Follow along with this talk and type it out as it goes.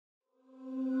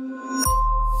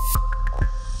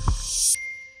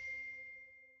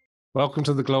Welcome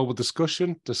to the Global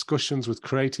Discussion, discussions with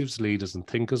creatives, leaders and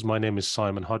thinkers. My name is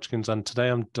Simon Hodgkins and today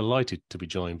I'm delighted to be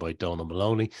joined by Donal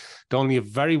Moloney. Donal, you're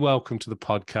very welcome to the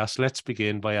podcast. Let's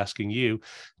begin by asking you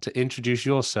to introduce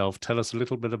yourself. Tell us a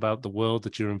little bit about the world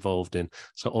that you're involved in.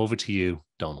 So over to you,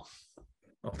 Donal.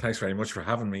 Oh, thanks very much for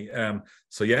having me.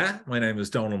 My name is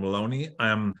Donal Moloney.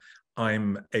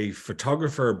 I'm a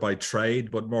photographer by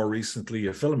trade, but more recently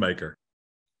a filmmaker.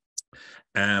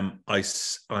 I'm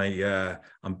based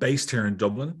here in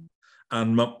Dublin,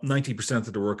 and 90%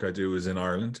 of the work I do is in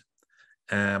Ireland.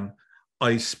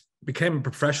 I became a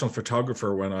professional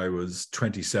photographer when I was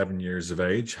 27 years of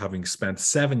age, having spent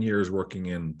 7 years working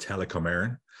in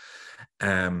telecom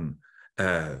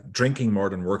drinking more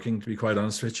than working, to be quite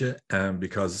honest with you,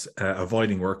 because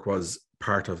avoiding work was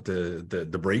part of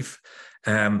the brief.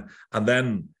 And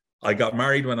then I got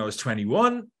married when I was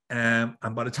 21. And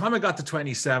by the time I got to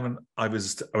 27, I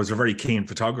was a very keen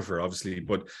photographer, obviously,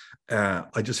 but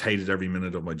I just hated every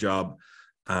minute of my job.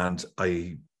 And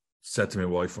I said to my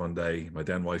wife one day, my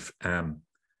then wife,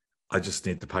 I just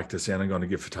need to pack this in. I'm going to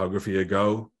give photography a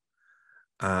go.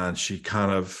 And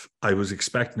I was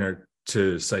expecting her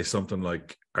to say something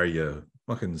like, "Are you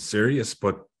fucking serious?"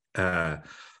 But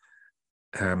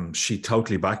she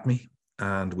totally backed me,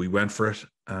 and we went for it.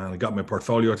 And I got my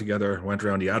portfolio together, went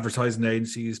around the advertising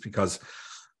agencies, because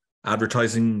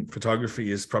advertising photography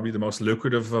is probably the most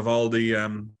lucrative of all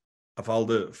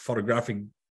the photographic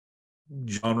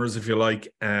genres, if you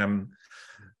like.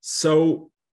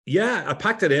 So yeah, I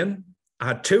packed it in. I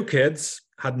had 2 kids,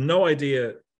 had no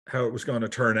idea how it was going to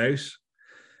turn out.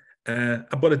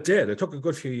 But it did. It took a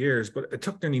good few years, but it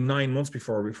took nearly 9 months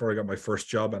before I got my first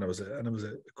job, and it was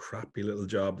a crappy little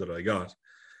job that I got.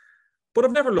 But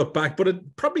I've never looked back. But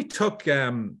it probably took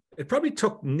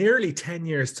nearly 10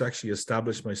 years to actually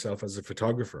establish myself as a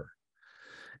photographer,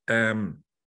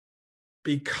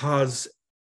 because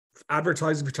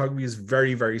advertising photography is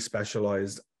very, very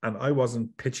specialized, and I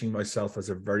wasn't pitching myself as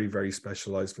a very, very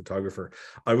specialized photographer.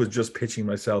 I was just pitching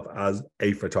myself as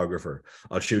a photographer.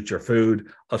 I'll shoot your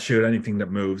food. I'll shoot anything that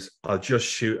moves. I'll just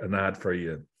shoot an ad for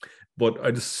you. But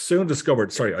I just soon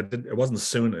discovered, it wasn't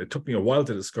soon. It took me a while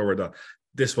to discover that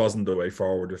this wasn't the way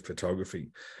forward with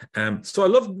photography. So I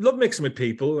love mixing with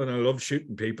people, and I love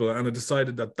shooting people. And I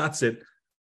decided that that's it.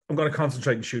 I'm going to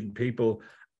concentrate on shooting people.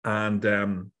 And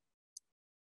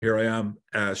here I am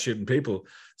shooting people.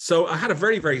 So I had a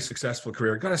very, very successful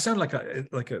career. God, I sound like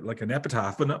an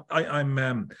epitaph, but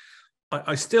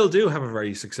I still do have a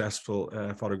very successful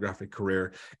photographic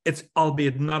career. It's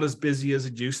albeit not as busy as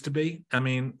it used to be. I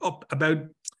mean, up about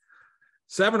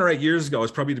 7 or 8 years ago, I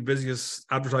was probably the busiest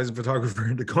advertising photographer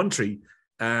in the country.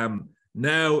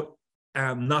 Now,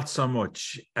 not so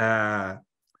much. I'm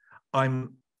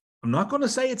not going to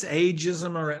say it's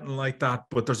ageism or anything like that,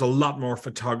 but there's a lot more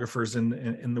photographers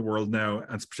in the world now,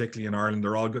 and particularly in Ireland.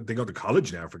 They're all good. They go to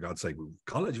college now, for God's sake.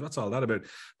 College, what's all that about?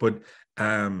 But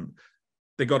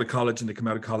they go to college and they come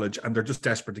out of college and they're just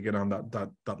desperate to get on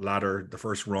that ladder, the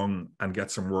first rung, and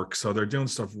get some work. So they're doing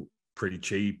stuff pretty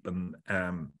cheap, and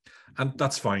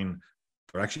that's fine.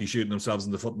 They're actually shooting themselves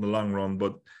in the foot in the long run.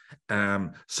 But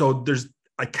so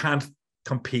I can't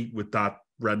compete with that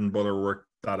bread and butter work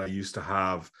that I used to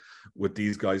have with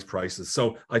these guys' prices.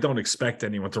 So I don't expect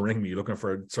anyone to ring me looking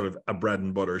for sort of a bread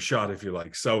and butter shot, if you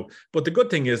like. So, but the good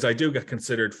thing is I do get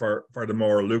considered for the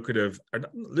more lucrative, or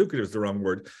lucrative is the wrong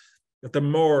word, but the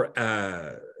more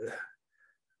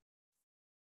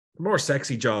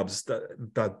sexy jobs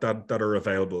that are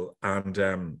available. And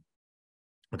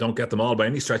I don't get them all by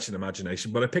any stretch of the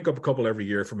imagination, but I pick up a couple every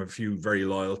year from a few very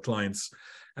loyal clients,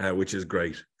 which is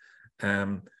great.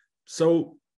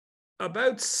 So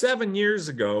about 7 years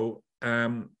ago,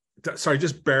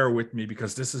 just bear with me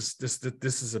because this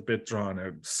is a bit drawn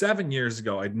out. 7 years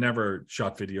ago, I'd never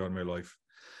shot video in my life.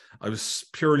 I was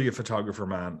purely a photographer,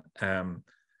 man, and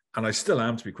I still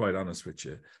am, to be quite honest with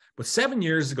you. But 7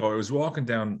 years ago, I was walking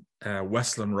down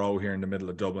Westland Row here in the middle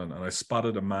of Dublin, and I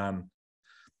spotted a man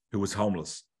who was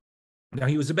homeless. Now,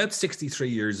 he was about 63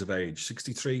 years of age,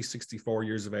 63, 64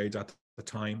 years of age at the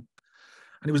time.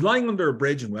 And he was lying under a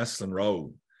bridge in Westland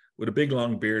Row with a big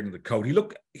long beard and a coat.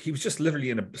 He was just literally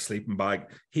in a sleeping bag.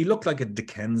 He looked like a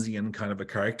Dickensian kind of a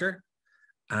character.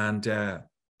 And I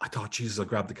thought, Jesus, I'll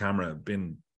grab the camera.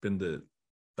 Been the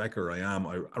Becker I am.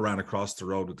 I ran across the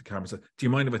road with the camera and said, "Do you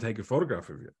mind if I take a photograph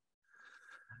of you?"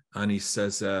 And he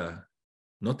says,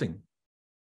 "Nothing."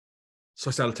 So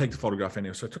I said, "I'll take the photograph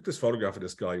anyway." So I took this photograph of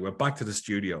this guy, went back to the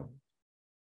studio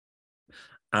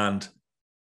and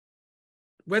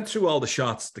went through all the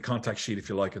shots, the contact sheet, if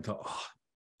you like, and thought, oh,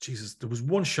 Jesus, there was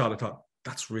one shot I thought,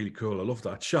 that's really cool. I love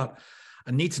that shot.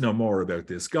 I need to know more about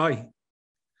this guy.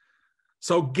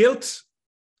 So guilt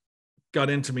got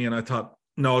into me, and I thought,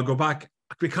 no, I'll go back,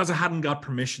 because I hadn't got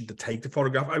permission to take the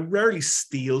photograph. I rarely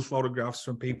steal photographs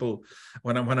from people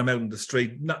when I'm out in the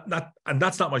street. And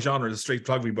that's not my genre, the street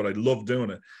photography, but I love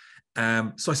doing it.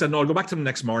 So I said, no, I'll go back to him the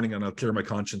next morning and I'll clear my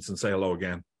conscience and say hello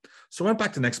again. So I went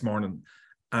back the next morning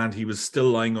and he was still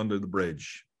lying under the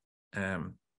bridge.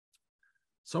 So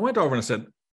I went over and I said,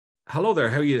 hello there,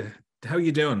 how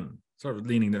you doing? Sort of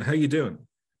leaning there, how you doing?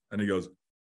 And he goes,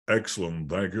 excellent,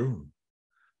 thank you.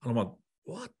 And I'm like,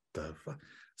 what the fuck?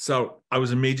 So I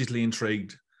was immediately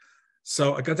intrigued.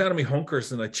 So I got down on my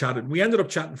hunkers and I chatted. We ended up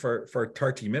chatting for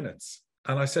 30 minutes.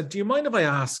 And I said, do you mind if I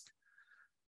ask,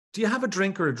 do you have a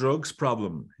drink or a drugs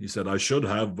problem? He said, I should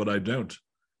have, but I don't.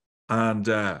 And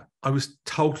I was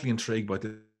totally intrigued by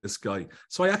this guy.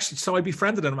 So I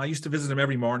befriended him. I used to visit him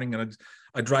every morning, and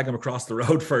I'd drag him across the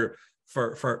road for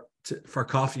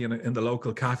coffee in the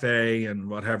local cafe and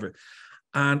whatever.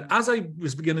 And as I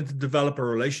was beginning to develop a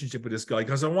relationship with this guy,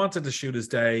 because I wanted to shoot his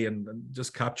day and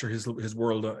just capture his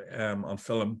world on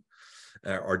film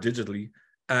or digitally,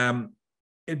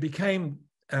 it became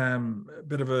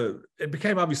it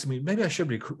became obvious to me, maybe I should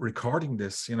be recording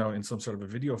this, in some sort of a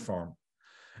video form.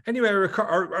 Anyway, I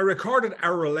recorded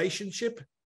our relationship,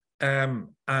 and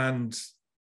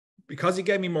because he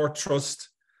gave me more trust,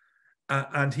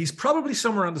 and he's probably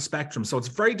somewhere on the spectrum, so it's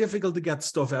very difficult to get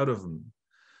stuff out of him.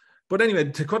 But anyway,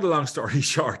 to cut a long story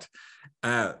short,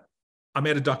 I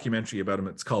made a documentary about him.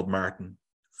 It's called Martin.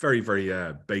 Very,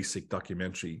 very basic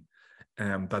documentary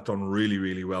that done really,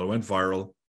 really well. Went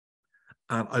viral.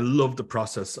 And I loved the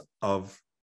process of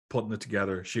putting it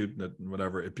together, shooting it and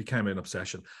whatever. It became an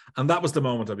obsession. And that was the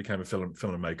moment I became a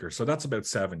filmmaker. So that's about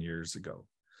 7 years ago.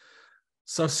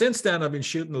 So since then, I've been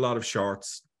shooting a lot of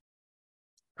shorts.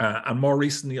 And more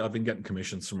recently, I've been getting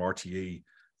commissions from RTE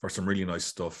for some really nice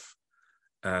stuff.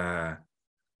 And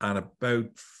about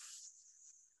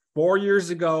 4 years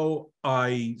ago,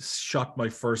 I shot my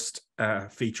first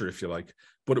feature, if you like.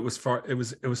 But it was for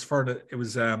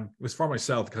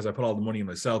myself, because I put all the money in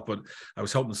myself. But I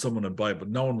was hoping someone would buy it,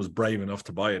 but no one was brave enough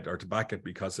to buy it or to back it,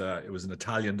 because it was an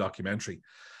Italian documentary.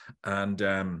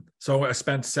 And so I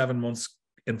spent 7 months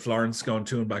in Florence, going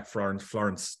to and back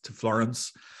Florence to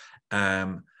Florence.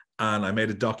 And I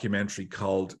made a documentary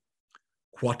called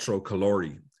Quattro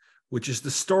Colori, which is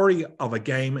the story of a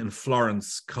game in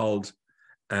Florence called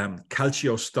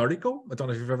Calcio Storico. I don't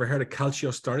know if you've ever heard of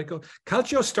Calcio Storico.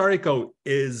 Calcio Storico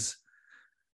is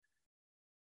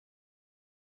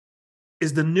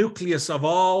the nucleus of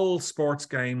all sports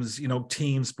games,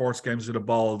 team sports games with a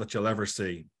ball that you'll ever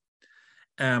see.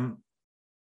 Now,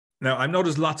 I know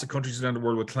there's lots of countries around the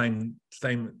world would claim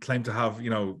to have, we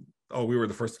were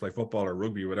the first to play football or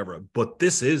rugby or whatever, but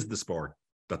this is the sport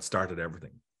that started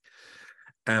everything.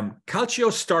 Calcio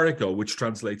Storico, which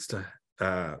translates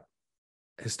to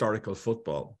historical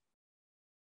football,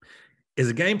 is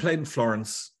a game played in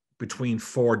Florence between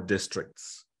 4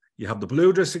 districts. You have the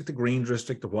blue district, the green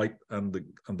district, the white, and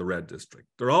the red district.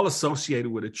 They're all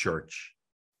associated with a church.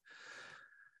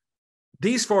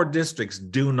 These 4 districts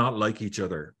do not like each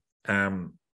other.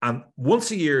 And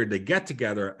once a year, they get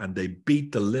together and they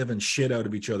beat the living shit out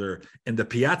of each other in the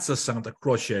Piazza Santa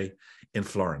Croce in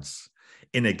Florence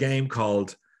in a game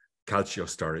called Calcio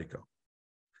Storico.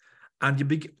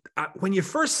 And when you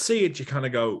first see it, you kind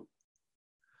of go,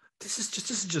 this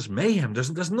is just mayhem.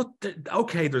 There's not,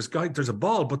 okay, there's a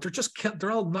ball, but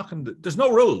they're all knocking, there's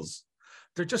no rules.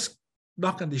 They're just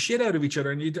knocking the shit out of each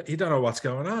other, and you don't know what's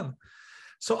going on.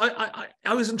 So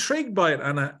I was intrigued by it,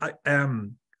 and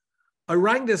I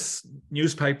rang this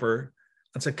newspaper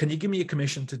and said, can you give me a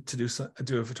commission to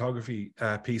do a photography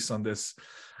piece on this?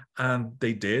 And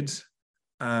they did.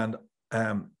 And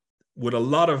with a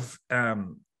lot of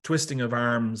twisting of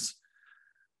arms,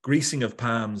 greasing of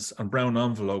palms, and brown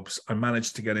envelopes, I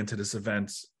managed to get into this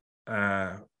event 4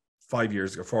 or 5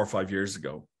 years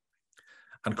ago,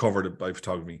 and covered it by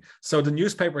photography. So the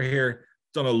newspaper here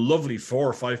done a lovely 4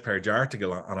 or 5 page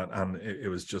article on it, and it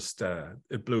was just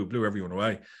it blew everyone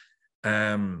away.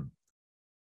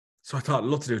 So I thought, I'd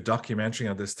love to do a documentary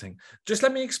on this thing. Just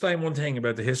let me explain one thing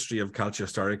about the history of Calcio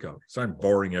Storico. So I'm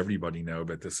boring everybody now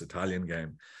about this Italian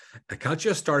game.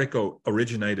 Calcio Storico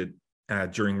originated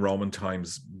during Roman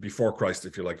times, before Christ,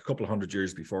 if you like, a couple of 100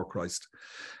 years before Christ.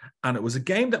 And it was a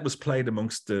game that was played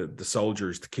amongst the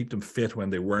soldiers to keep them fit when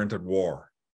they weren't at war.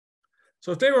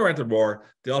 So if they weren't at war,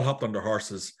 they all hopped on their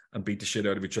horses and beat the shit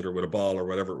out of each other with a ball or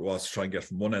whatever it was to try and get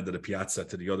from one end of the piazza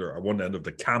to the other, or one end of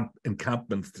the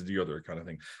encampment to the other, kind of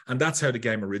thing. And that's how the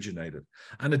game originated.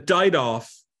 And it died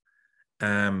off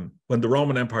when the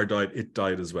Roman Empire died. It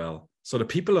died as well. So the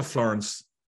people of Florence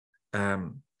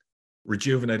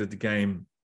rejuvenated the game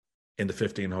in the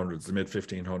 1500s, the mid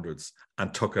 1500s,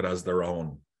 and took it as their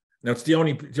own. Now it's the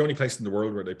only place in the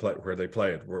world where they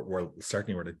play it.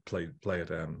 Certainly where they play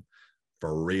it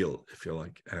for real, if you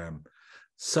like.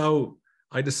 So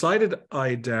I decided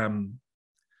I'd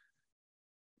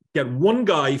get one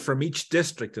guy from each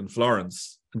district in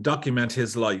Florence and document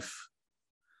his life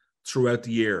throughout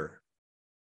the year,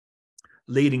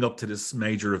 leading up to this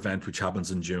major event, which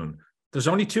happens in June. There's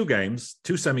only 2 games,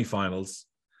 2 semifinals,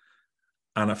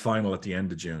 and a final at the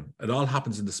end of June. It all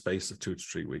happens in the space of 2 to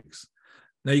 3 weeks.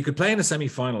 Now, you could play in a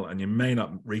semi-final and you may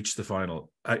not reach the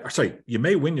final. You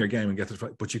may win your game and get to the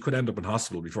final, but you could end up in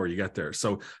hospital before you get there.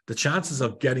 So the chances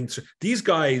of getting through, these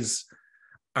guys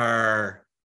are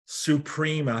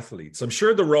supreme athletes. I'm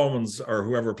sure the Romans or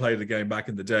whoever played the game back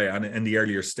in the day and in the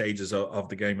earlier stages of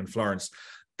the game in Florence,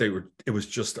 it was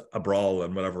just a brawl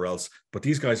and whatever else. But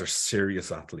these guys are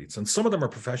serious athletes, and some of them are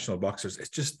professional boxers. It's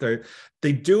just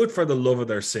they do it for the love of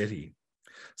their city.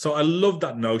 So I love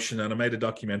that notion, and I made a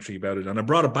documentary about it, and I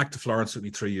brought it back to Florence with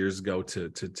me 3 years ago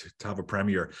to have a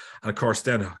premiere. And of course,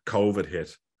 then COVID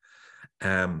hit.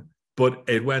 But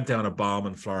it went down a bomb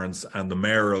in Florence, and the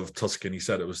mayor of Tuscany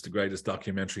said it was the greatest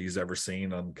documentary he's ever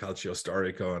seen on Calcio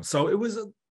Storico. And so it was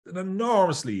an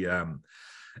enormously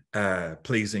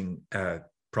pleasing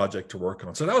project to work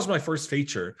on. So that was my first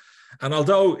feature. And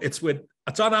although it's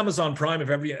on Amazon Prime, if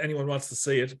anyone wants to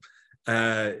see it,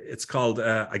 it's called,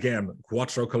 again,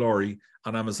 Quattro Colori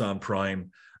on Amazon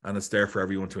Prime, and it's there for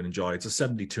everyone to enjoy. It's a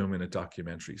 72-minute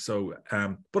documentary. So,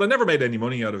 but I never made any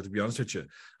money out of it, to be honest with you.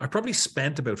 I probably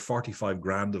spent about 45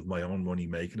 grand of my own money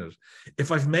making it.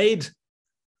 If I've made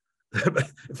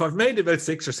about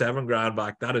 6 or 7 grand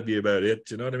back, that'd be about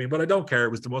it. You know what I mean? But I don't care.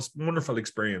 It was the most wonderful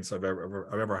experience I've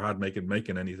ever had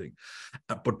making anything.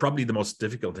 But probably the most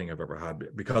difficult thing I've ever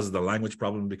had, because of the language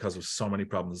problem, because of so many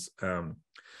problems.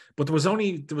 But there was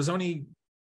only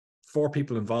 4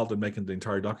 people involved in making the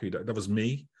entire docu. That was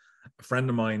me, a friend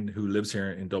of mine who lives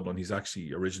here in Dublin. He's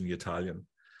actually originally Italian.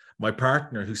 My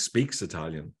partner, who speaks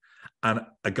Italian, and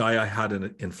a guy I had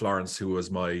in Florence who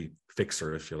was my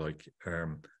fixer, if you like.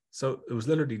 So it was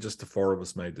literally just the 4 of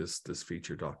us made this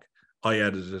feature doc. I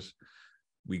edited it,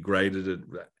 we graded it.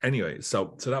 Anyway,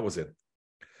 so that was it.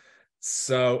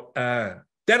 So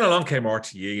then along came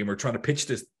RTE, and we're trying to pitch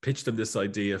them this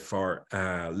idea for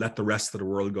Let the Rest of the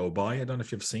World Go By. I don't know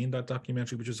if you've seen that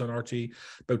documentary, which was on RTE,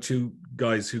 about 2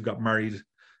 guys who got married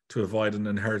to avoid an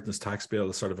inheritance tax bill,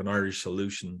 a sort of an Irish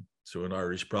solution to an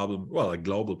Irish problem, well, a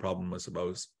global problem, I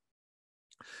suppose.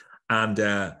 And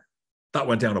that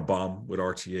went down a bomb with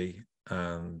RTE,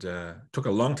 and took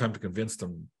a long time to convince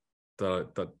them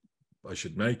that I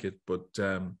should make it. But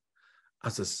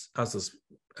as is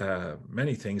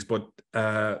many things. But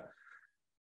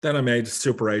then I made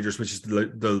Super Agers, which is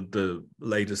the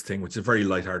latest thing, which is a very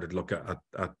lighthearted look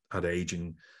at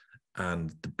aging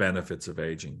and the benefits of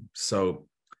aging. So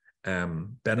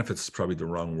benefits is probably the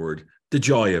wrong word. The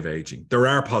joy of aging. There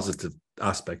are positive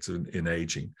aspects in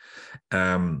aging.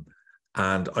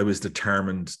 And I was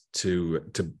determined to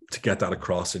get that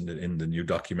across in the new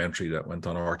documentary that went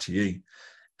on RTE.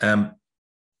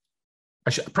 I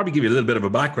should probably give you a little bit of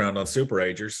a background on Super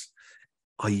Agers.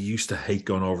 I used to hate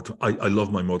going over to, I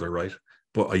love my mother, right?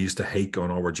 But I used to hate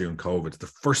going over during COVID. The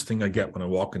first thing I get when I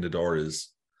walk in the door is,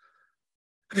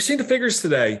 have you seen the figures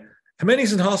today? How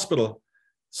many's in hospital?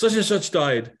 Such and such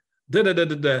died. Fuck,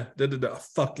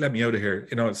 let me out of here.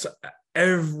 You know, it's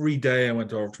every day I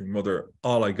went over to my mother,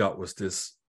 all I got was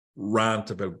this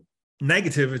rant about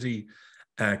negativity,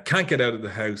 can't get out of the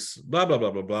house, blah, blah,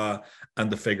 blah, blah, blah, and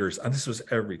the figures. And this was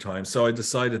every time. So I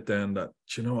decided then that,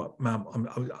 you know what, ma'am,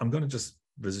 I'm going to just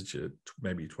visit you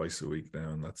maybe twice a week now,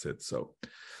 and that's it. So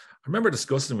I remember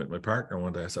discussing with my partner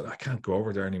one day. I said, I can't go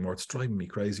over there anymore. It's driving me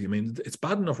crazy. I mean, it's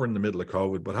bad enough we're in the middle of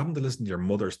COVID, but having to listen to your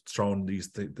mother throwing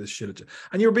this shit at you.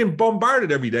 And you're being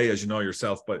bombarded every day, as you know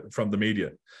yourself, from the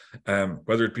media,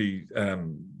 whether it be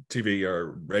TV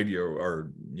or radio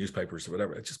or newspapers or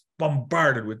whatever. It's just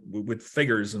bombarded with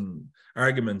figures and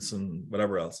arguments and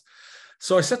whatever else.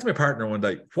 So I said to my partner one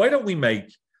day, why don't we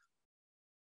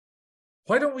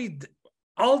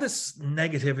all this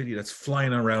negativity that's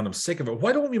flying around, I'm sick of it.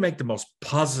 Why don't we make the most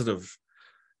positive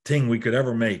thing we could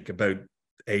ever make about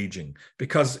aging?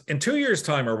 Because in 2 years'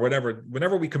 time or whatever,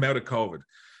 whenever we come out of COVID,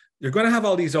 you're going to have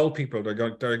all these old people that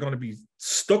are going to be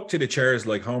stuck to the chairs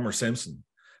like Homer Simpson,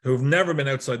 who have never been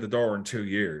outside the door in 2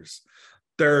 years.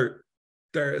 They're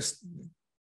at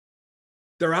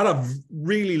a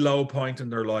really low point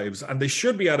in their lives, and they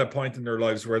should be at a point in their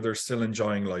lives where they're still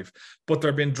enjoying life, but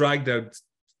they're being dragged out,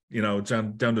 you know,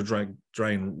 down the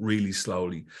drain really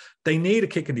slowly. They need a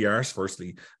kick in the arse,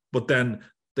 firstly, but then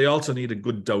they also need a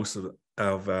good dose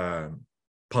of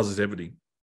positivity.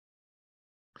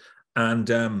 And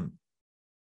to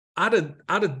add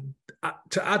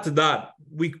to that,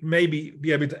 we maybe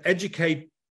be able to educate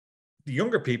the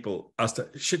younger people as to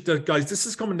shit, guys, this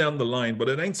is coming down the line, but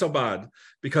it ain't so bad,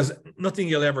 because nothing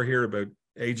you'll ever hear about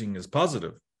aging is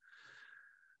positive.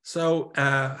 So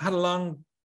had a long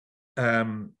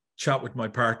chat with my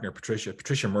partner, Patricia.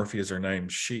 Patricia Murphy is her name.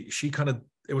 She kind of,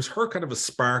 it was her kind of a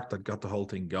spark that got the whole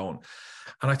thing going.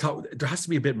 And I thought there has to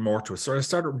be a bit more to it. So I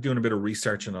started doing a bit of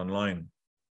researching online.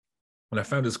 And I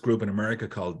found this group in America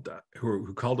called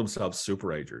who called themselves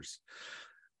super agers.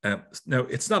 Now,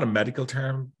 it's not a medical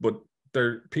term, but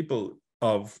they're people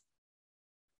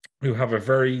who have a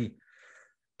very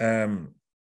what's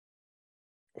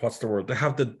the word? They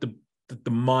have the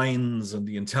minds and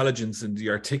the intelligence and the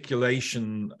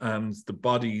articulation and the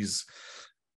bodies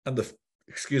and the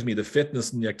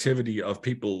fitness and the activity of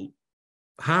people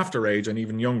half their age and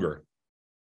even younger.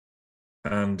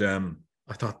 And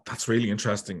I thought that's really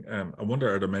interesting. I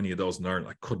wonder, are there many of those in Ireland?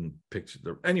 I couldn't picture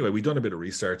them. Anyway, we done a bit of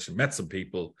research and met some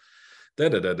people,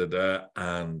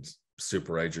 and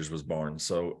Super Agers was born.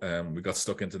 So we got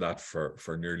stuck into that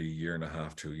for nearly a year and a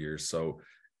half, 2 years. So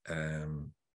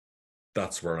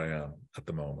that's where I am at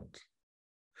the moment.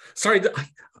 Sorry,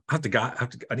 I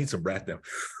need some breath now.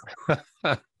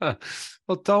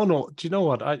 Well, Donal, do you know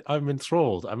what? I'm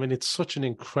enthralled. I mean, it's such an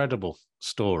incredible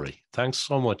story. Thanks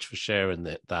so much for sharing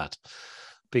that,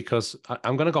 because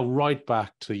I'm going to go right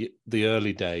back to the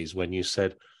early days when you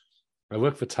said, I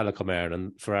worked for Telecom Air,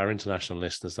 and for our international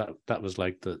listeners, that was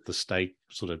like the state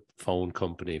sort of phone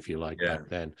company, if you like, back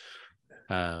then.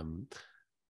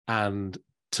 And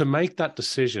to make that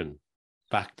decision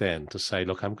back then to say,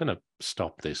 look, I'm going to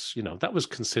stop this, that was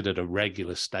considered a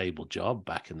regular, stable job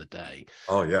back in the day.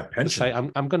 Oh yeah, pension. To say,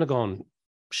 I'm going to go and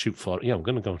shoot I'm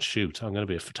going to go and shoot. I'm going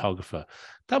to be a photographer.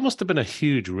 That must have been a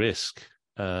huge risk.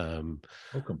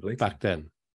 Completely. Back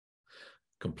then.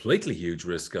 Completely huge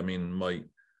risk. I mean,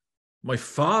 my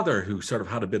father, who sort of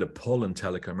had a bit of pull in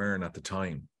Telecom Air at the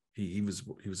time, he was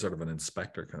sort of an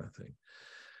inspector kind of thing.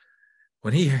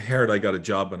 When he heard I got a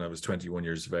job when I was 21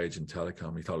 years of age in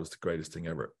telecom, he thought it was the greatest thing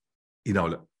ever.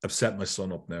 I've set my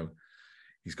son up now.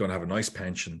 He's going to have a nice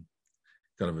pension,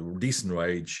 going to have a decent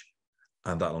wage,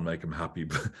 and that'll make him happy.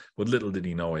 But little did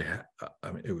he know,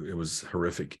 it was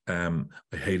horrific. I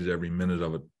hated every minute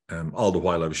of it. All the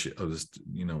while I was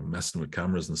messing with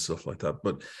cameras and stuff like that.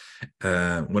 But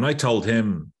when I told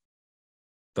him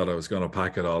that I was going to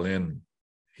pack it all in,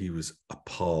 he was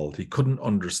appalled. He couldn't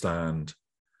understand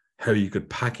how you could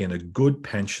pack in a good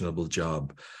pensionable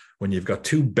job when you've got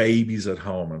 2 babies at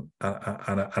home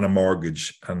and a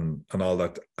mortgage and all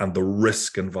that, and the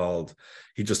risk involved.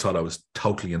 He just thought I was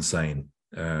totally insane.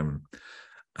 And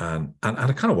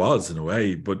it kind of was in a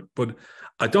way, but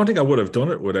I don't think I would have done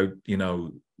it without,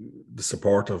 the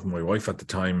support of my wife at the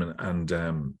time and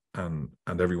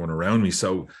everyone around me.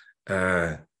 So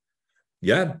it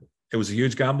was a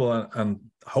huge gamble and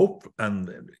hope,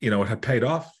 and it had paid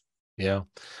off. Yeah.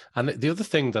 And the other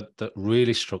thing that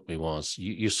really struck me was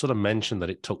you sort of mentioned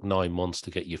that it took 9 months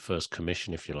to get your first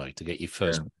commission, if you like, to get your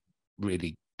first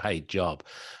really paid job.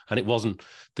 And it wasn't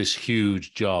this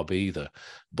huge job either.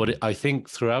 But I think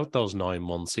throughout those 9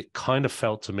 months, it kind of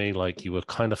felt to me like you were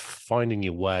kind of finding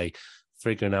your way,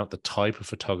 figuring out the type of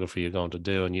photography you're going to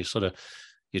do. And you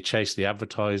chase the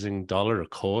advertising dollar, of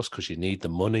course, because you need the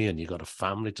money and you got a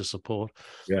family to support.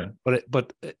 Yeah.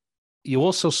 But you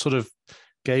also sort of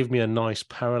gave me a nice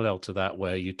parallel to that,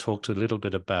 where you talked a little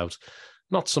bit about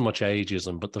not so much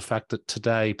ageism, but the fact that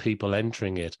today people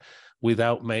entering it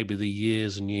without maybe the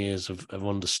years and years of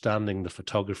understanding the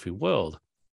photography world,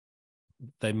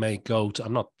 they may go to,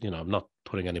 I'm not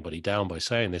putting anybody down by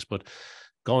saying this, but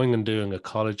going and doing a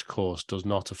college course does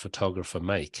not a photographer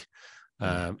make.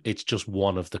 It's just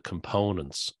one of the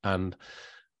components. And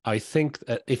I think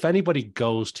that if anybody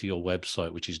goes to your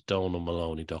website, which is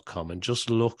donalmoloney.com, and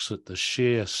just looks at the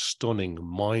sheer stunning,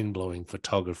 mind-blowing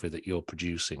photography that you're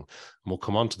producing, and we'll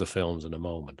come on to the films in a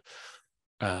moment,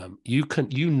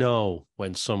 you know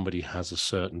when somebody has a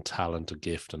certain talent, a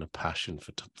gift, and a passion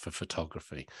for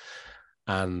photography.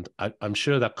 And I'm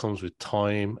sure that comes with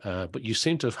time, but you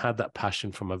seem to have had that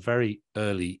passion from a very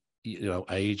early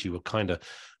age. You were kind of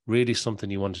really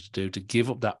something you wanted to do, to give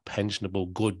up that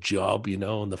pensionable good job,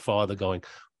 and the father going,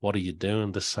 what are you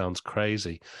doing? This sounds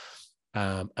crazy.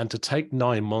 And to take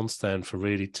 9 months then for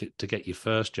really to get your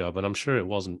first job. And I'm sure it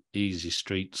wasn't easy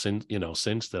street since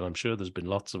then. I'm sure there's been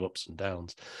lots of ups and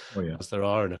downs, as there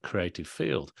are in a creative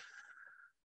field.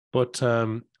 But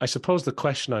I suppose the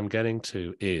question I'm getting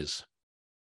to is,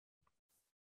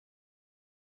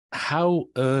 how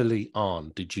early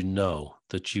on did you know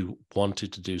that you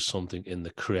wanted to do something in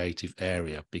the creative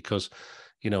area? Because,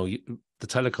 the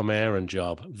telecom Aaron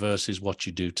job versus what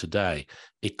you do today,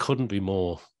 it couldn't be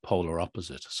more polar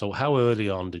opposite. So how early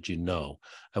on did you know,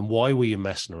 and why were you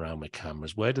messing around with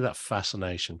cameras? Where did that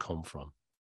fascination come from?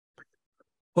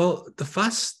 Well, the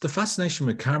fascination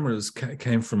with cameras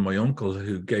came from my uncle,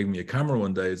 who gave me a camera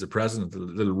one day as a present, a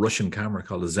little Russian camera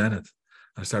called a Zenith.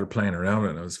 I started playing around with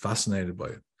it and I was fascinated by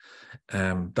it.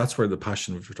 That's where the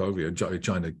passion of photography. I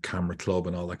joined a camera club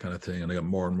and all that kind of thing, and I got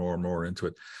more and more and more into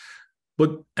it.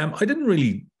 But I didn't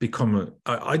really become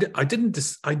I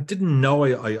didn't know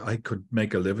I could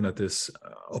make a living at this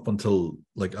up until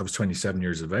like I was 27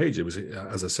 years of age. It was,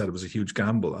 as I said, it was a huge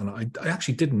gamble, and I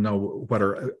actually didn't know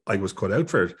whether I was cut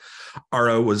out for it or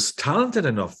I was talented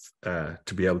enough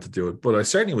to be able to do it. But I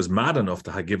certainly was mad enough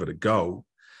to give it a go.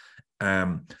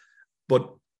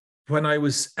 But when I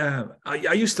was,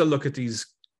 I used to look at these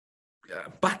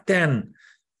back then.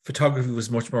 Photography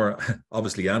was much more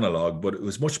obviously analog, but it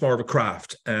was much more of a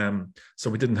craft.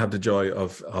 So we didn't have the joy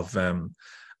of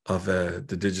the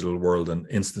digital world and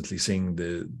instantly seeing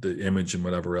the image and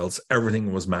whatever else.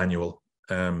 Everything was manual,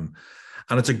 and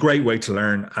it's a great way to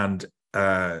learn. And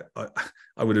I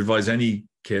would advise any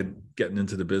kid getting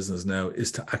into the business now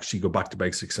is to actually go back to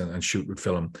basics and shoot with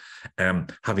film.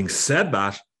 Having said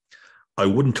that, I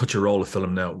wouldn't touch a roll of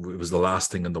film now. It was the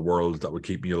last thing in the world that would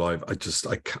keep me alive.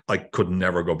 I could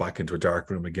never go back into a dark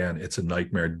room again. It's a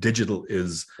nightmare. Digital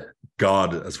is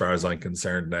God as far as I'm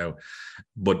concerned now.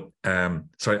 But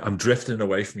sorry, I'm drifting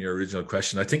away from your original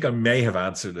question. I think I may have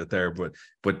answered it there, but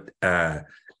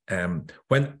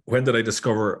when did I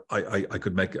discover I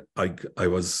could make it? I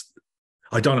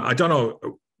don't know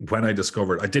when I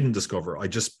discovered. I didn't discover. I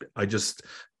just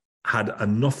had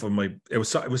enough of my, it was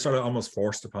sort of almost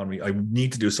forced upon me. I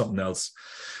need to do something else,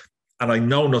 and I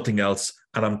know nothing else,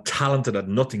 and I'm talented at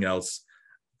nothing else.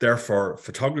 Therefore,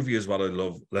 photography is what I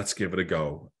love. Let's give it a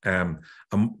go. And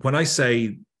when I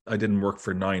say I didn't work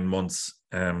for 9 months,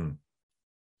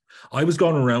 I was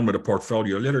going around with a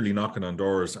portfolio, literally knocking on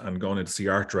doors and going in to see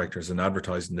art directors and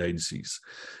advertising agencies.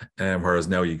 Whereas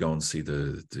now you go and see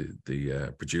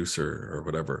the producer or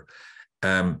whatever.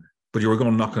 But you were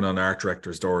going knocking on art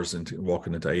directors' doors and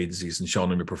walking into agencies and showing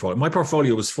them your portfolio. My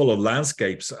portfolio was full of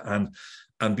landscapes and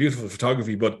beautiful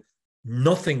photography, but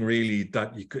nothing really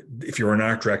that you could, if you were an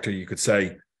art director, you could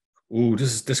say, "Oh,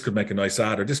 this could make a nice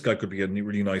ad," or "This guy could be a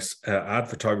really nice ad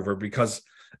photographer," because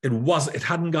it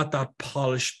hadn't got that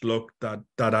polished look that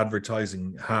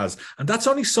advertising has. And that's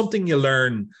only something you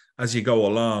learn as you go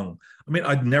along. I mean,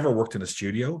 I'd never worked in a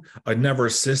studio. I'd never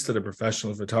assisted a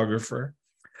professional photographer.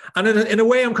 And in a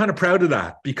way, I'm kind of proud of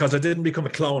that, because I didn't become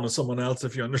a clone of someone else,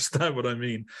 if you understand what I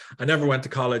mean. I never went to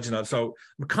college, so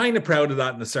I'm kind of proud of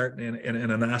that in a certain,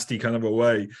 in a nasty kind of a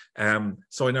way.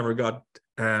 So I never got,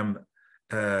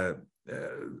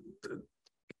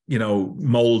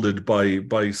 molded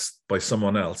by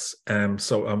someone else.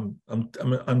 So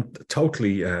I'm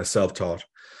totally self-taught.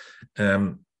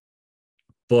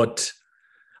 But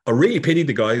I really pity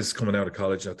the guys coming out of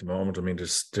college at the moment. I mean,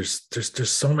 there's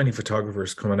so many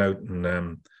photographers coming out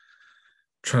and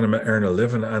trying to earn a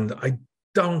living, and I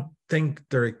don't think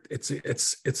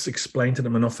it's explained to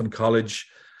them enough in college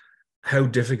how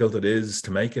difficult it is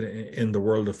to make it in the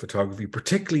world of photography,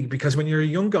 particularly because when you're a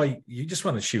young guy, you just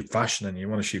want to shoot fashion and you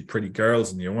want to shoot pretty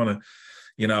girls and you want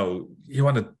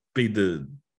to be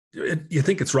you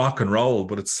think it's rock and roll,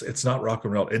 but it's not rock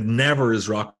and roll. It never is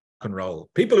rock and roll.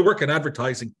 People who work in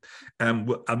advertising,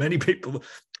 and many people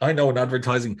I know in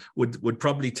advertising would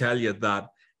probably tell you that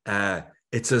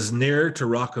it's as near to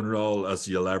rock and roll as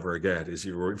you'll ever get if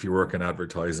you work in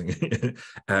advertising,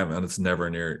 and it's never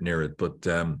near it. But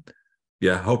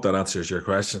yeah, I hope that answers your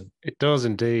question. It does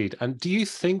indeed. And do you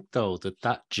think, though,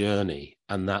 that journey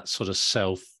and that sort of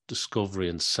self-discovery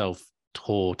and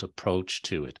self-taught approach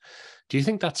to it, do you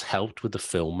think that's helped with the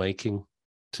filmmaking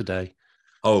today?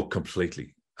 Oh,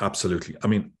 completely. Absolutely. I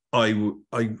mean, I don't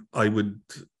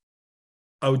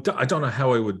know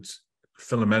how I would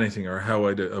film anything, or how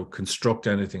I'd construct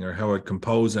anything, or how I'd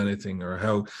compose anything, or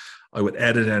how I would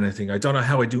edit anything. I don't know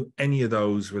how I do any of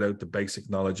those without the basic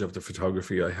knowledge of the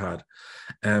photography I had.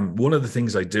 One of the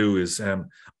things I do is I'm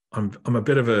a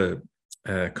bit of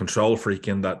a control freak,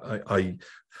 in that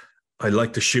I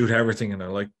like to shoot everything, and I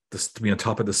like to be on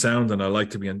top of the sound, and I like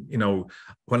to be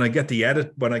when I get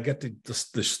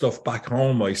the stuff back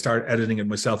home, I start editing it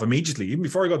myself immediately. Even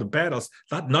before I go to bed,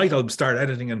 that night I'll start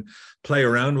editing and play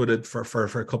around with it for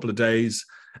a couple of days,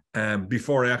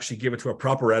 before I actually give it to a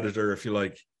proper editor, if you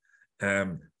like.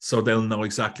 So they'll know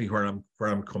exactly where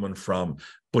I'm coming from.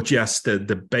 But yes,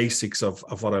 the basics of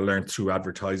what I learned through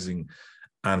advertising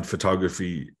and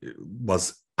photography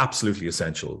was absolutely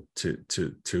essential to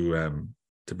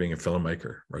being a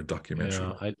filmmaker or a documentary.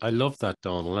 Yeah, I love that,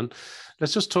 Donal. And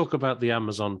let's just talk about the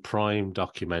Amazon Prime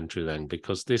documentary then,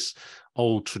 because this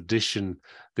old tradition,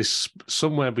 this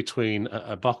somewhere between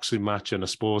a boxing match and a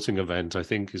sporting event, I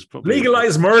think is probably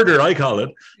legalized murder, I call it.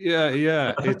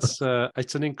 Yeah. It's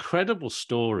an incredible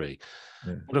story.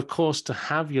 Yeah. But of course, to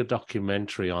have your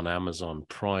documentary on Amazon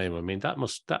Prime, I mean, that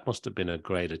must have been a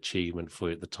great achievement for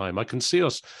you at the time. I can see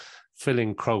us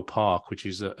filling Croke Park, which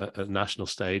is a national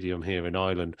stadium here in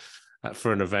Ireland,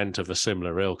 for an event of a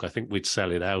similar ilk. I think we'd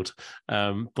sell it out.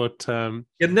 But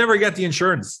you'd never get the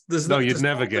insurance. You'd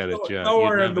never get it. Yeah,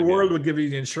 nowhere in the world would give you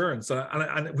the insurance,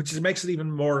 and which makes it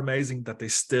even more amazing that they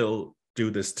still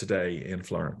do this today in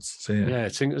Florence. So yeah,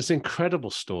 it's an incredible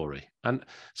story. And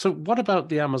so, what about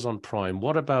the Amazon Prime?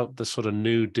 What about the sort of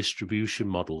new distribution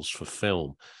models for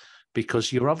film?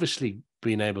 Because you're obviously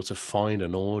being able to find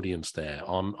an audience there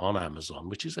on Amazon,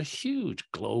 which is a huge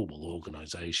global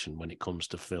organization when it comes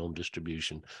to film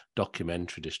distribution,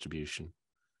 documentary distribution.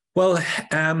 Well,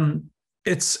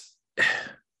 it's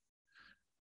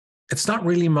not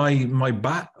really my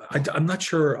bat. I'm not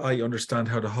sure I understand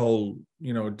how the whole,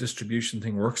 distribution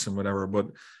thing works and whatever, but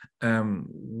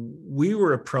we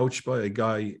were approached by a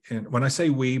guy, and when I say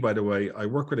we, by the way, I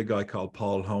work with a guy called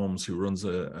Paul Holmes, who runs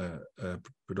a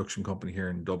production company here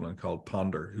in Dublin called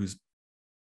Ponder, who's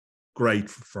great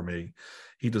for me.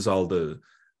 He does all the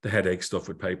headache stuff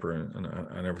with paper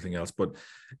and everything else. But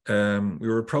we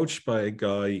were approached by a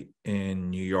guy in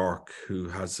New York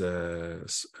who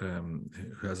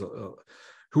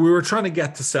we were trying to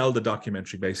get to sell the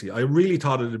documentary. Basically, I really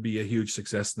thought it'd be a huge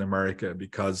success in America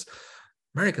because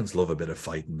Americans love a bit of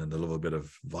fighting, and they love a bit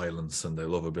of violence, and they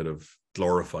love a bit of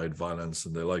glorified violence,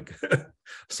 and they like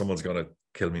someone's going to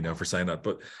kill me now for saying that,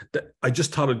 but I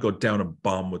just thought it'd go down a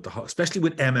bomb with especially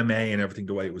with MMA and everything,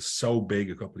 the way it was so big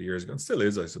a couple of years ago, and still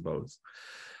is, I suppose.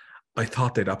 I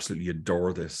thought they'd absolutely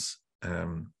adore this.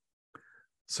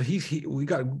 So we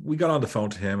got on the phone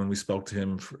to him, and we spoke to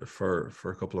him for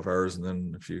a couple of hours, and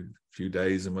then a few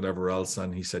days and whatever else,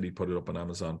 and he said he'd put it up on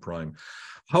Amazon Prime.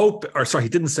 He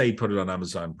didn't say he'd put it on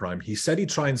Amazon Prime. He said he'd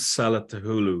try and sell it to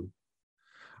Hulu,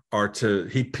 or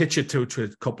he'd pitch it to a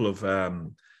couple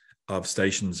of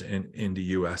stations in the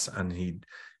US, and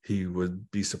he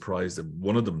would be surprised that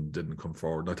one of them didn't come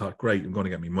forward. And I thought, great, I'm going to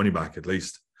get my money back at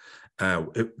least. I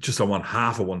want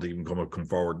half of one to even come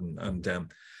forward, and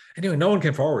anyway, no one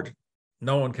came forward,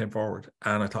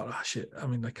 and I thought, oh shit, I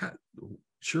mean, I can't,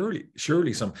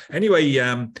 surely some. Anyway,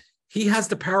 he has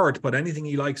the power to put anything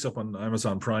he likes up on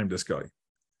Amazon Prime, this guy.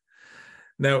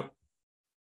 Now,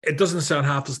 it doesn't sound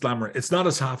half as glamorous. It's not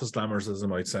half as glamorous as it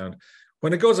might sound.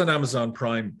 When it goes on Amazon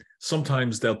Prime,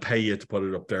 sometimes they'll pay you to put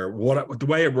it up there. The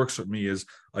way it works with me is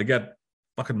I get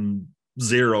fucking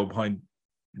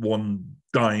 0.1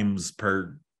 dimes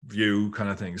per view kind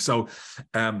of thing. So,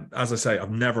 as I say, I'll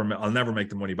never make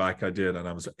the money back I did on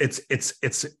Amazon. It's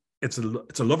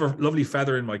a lovely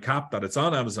feather in my cap that it's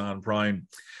on Amazon Prime,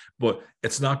 but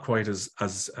it's not quite as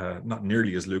not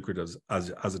nearly as lucrative as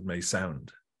it may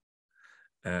sound.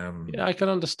 Yeah, I can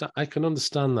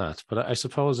understand that, but I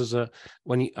suppose I'm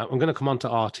going to come on to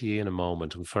RTE in a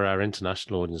moment, and for our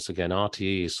international audience again,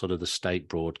 RTE is sort of the state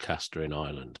broadcaster in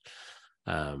Ireland,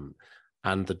 and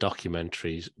the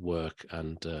documentaries work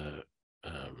and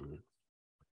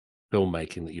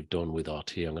filmmaking that you've done with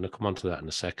RTE. I'm going to come on to that in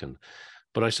a second.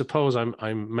 But I suppose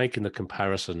I'm making the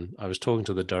comparison. I was talking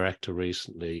to the director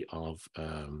recently of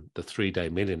The 3-Day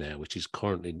Millionaire, which is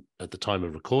currently, at the time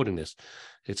of recording this,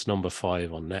 it's number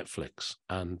 5 on Netflix.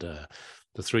 And The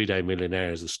 3-Day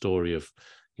Millionaire is the story of,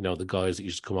 the guys that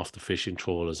used to come off the fishing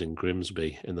trawlers in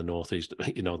Grimsby in the northeast,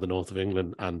 the north of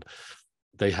England, and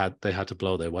they had to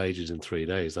blow their wages in 3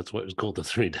 days. That's why it was called The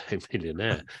 3-Day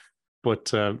Millionaire.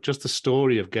 But just the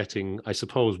story of getting, I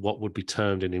suppose, what would be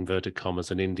termed in inverted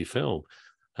commas an indie film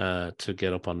to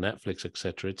get up on Netflix,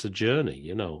 etc. It's a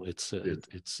journey,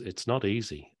 it's not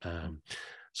easy.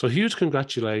 So huge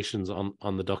congratulations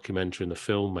on the documentary and the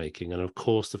filmmaking, and of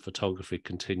course the photography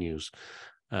continues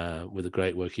with the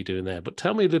great work you're doing there. But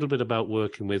tell me a little bit about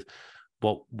working with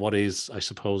what is, I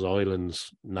suppose, Ireland's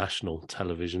national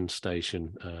television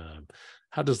station.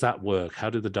 How does that work? How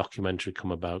did the documentary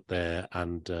come about there?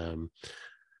 And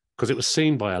because it was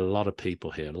seen by a lot of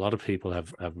people here, a lot of people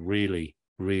have really,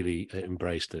 really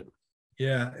embraced it.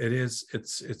 Yeah, it is.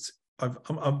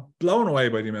 I'm blown away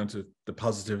by the amount of the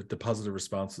positive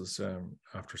responses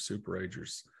after Super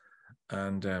Agers,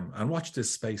 and watch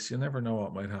this space. You never know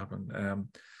what might happen.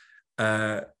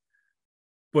 But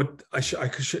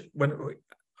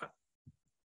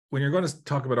when you're going to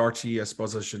talk about RTE, I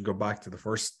suppose I should go back to the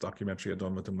first documentary I'd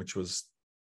done with them, which was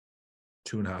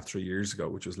 2.5, 3 years ago,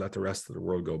 which was Let the Rest of the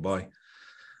World Go By.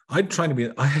 I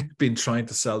had been trying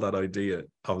to sell that idea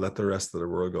of Let the Rest of the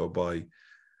World Go By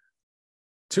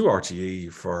to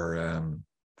RTE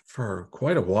for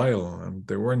quite a while, and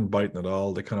they weren't biting at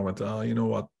all. They kind of went, "Oh, you know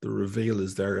what? The reveal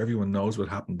is there. Everyone knows what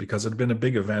happened," because it had been a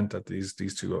big event that these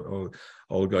two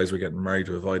old guys were getting married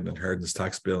to avoid an inheritance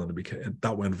tax bill, and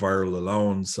that went viral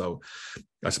alone. So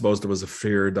I suppose there was a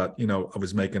fear that, you know, I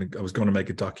was going to make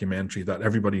a documentary that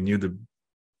everybody knew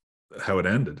how it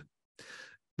ended,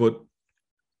 but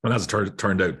as it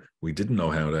turned out, we didn't know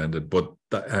how it ended. But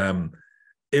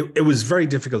it was very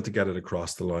difficult to get it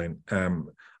across the line.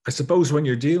 I suppose when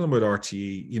you're dealing with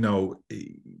RTE, you know,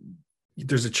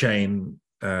 there's a chain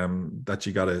that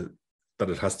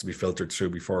it has to be filtered through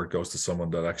before it goes to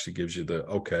someone that actually gives you the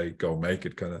okay, go make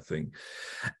it kind of thing.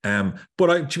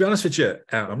 But to be honest with you,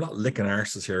 I'm not licking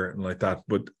arses here and like that.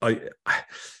 But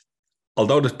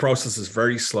although the process is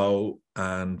very slow,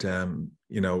 and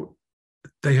you know,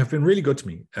 they have been really good to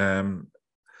me.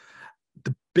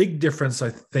 The big difference, I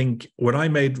think, when I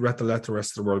made Let the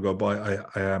Rest of the World Go By,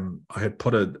 I had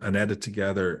put an edit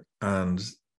together, and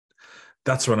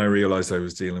that's when I realized I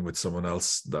was dealing with someone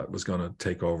else that was going to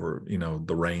take over, you know,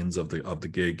 the reins of the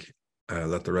gig,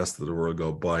 Let the Rest of the World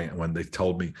Go By. And when they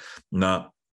told me, "Nah,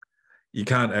 you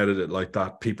can't edit it like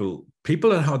that," people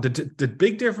at home, the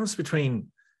big difference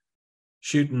between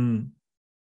shooting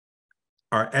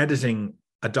or editing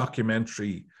a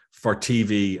documentary for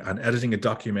TV and editing a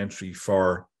documentary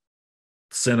for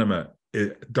cinema,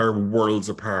 they're worlds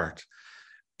apart.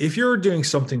 If you're doing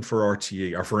something for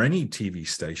RTE or for any TV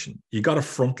station, you got to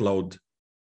front load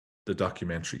the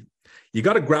documentary. You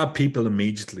got to grab people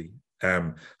immediately.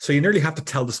 So you nearly have to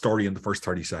tell the story in the first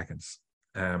 30 seconds.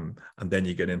 And then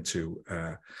you get into,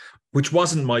 which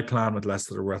wasn't my plan with Let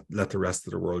the Rest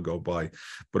of the World Go By.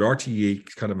 But RTE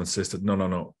kind of insisted,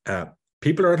 no.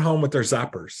 People are at home with their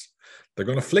zappers. They're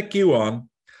going to flick you on.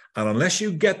 And unless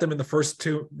you get them in the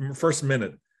first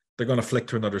minute, they're going to flick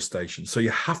to another station. So you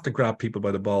have to grab people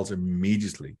by the balls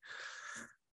immediately.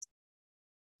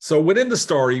 So within the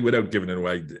story, without giving it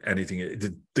away anything,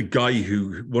 the guy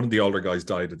one of the older guys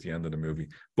died at the end of the movie.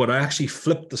 But I actually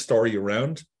flipped the story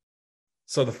around.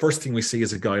 So the first thing we see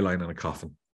is a guy lying in a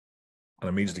coffin. And I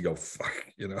immediately go, fuck,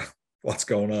 you know, what's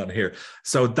going on here?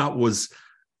 So that was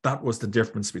the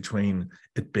difference between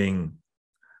it being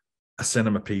a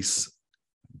cinema piece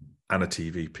and a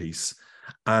TV piece.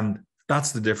 And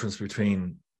that's the difference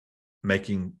between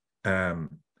making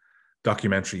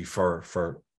documentary for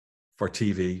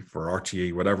TV, for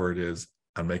RTE, whatever it is,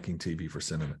 and making TV for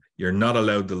cinema. You're not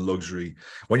allowed the luxury.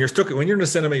 When you're in the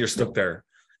cinema, you're stuck there.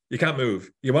 You can't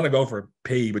move. You want to go for a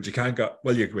pee, but you can't go.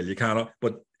 Well, you can,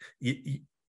 but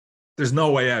there's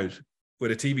no way out.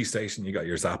 With a TV station, you got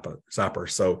your zapper.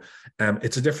 So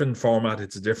it's a different format.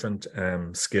 It's a different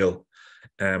skill.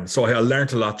 So I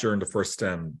learned a lot during the first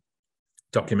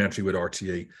documentary with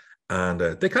RTE, and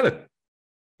they kind of,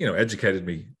 you know, educated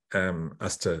me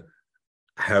as to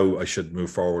how I should move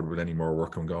forward with any more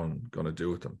work I'm going to do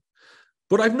with them.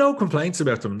 But I've no complaints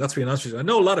about them. That's being honest with you. I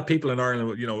know a lot of people in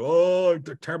Ireland, you know, oh,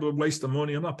 they're terrible waste of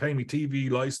money. I'm not paying me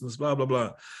TV license, blah blah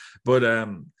blah. But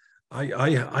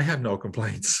I have no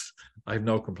complaints. I have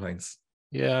no complaints.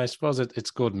 Yeah, I suppose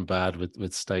it's good and bad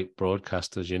with state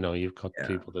broadcasters. You know, you've got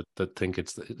people that think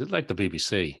it's like the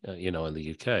BBC. You know, in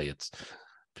the UK, it's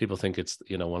people think it's,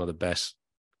 you know, one of the best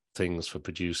things for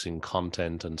producing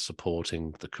content and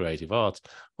supporting the creative arts.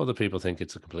 Other people think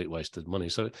it's a complete waste of money.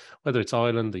 So whether it's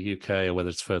Ireland, the UK, or whether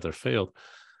it's further afield,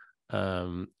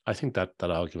 I think that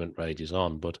argument rages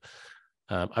on. But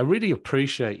I really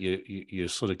appreciate you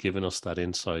sort of giving us that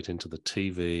insight into the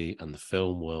TV and the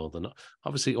film world, and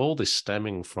obviously all this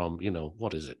stemming from, you know,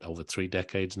 what is it, over 3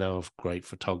 decades now of great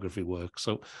photography work.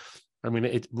 So I mean,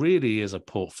 it really is a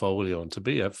portfolio, and to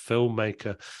be a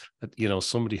filmmaker, you know,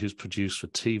 somebody who's produced for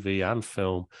TV and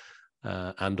film,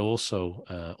 and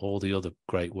also all the other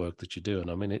great work that you do.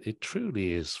 And I mean, it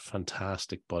truly is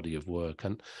fantastic body of work.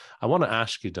 And I want to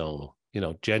ask you, Donal, you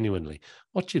know, genuinely,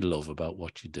 what you love about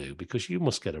what you do, because you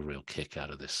must get a real kick out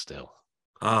of this still.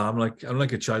 I'm like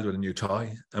a child with a new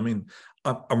toy. I mean,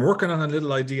 I'm working on a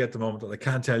little idea at the moment that I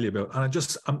can't tell you about,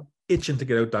 and I'm itching to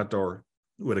get out that door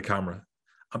with a camera.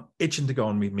 I'm itching to go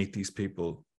and meet these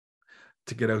people,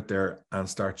 to get out there and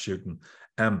start shooting.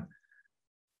 I'll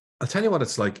tell you what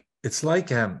it's like. It's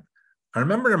like I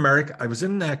remember in America, I was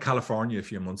in California a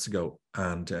few months ago,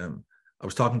 and I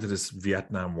was talking to this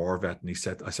Vietnam War vet, and I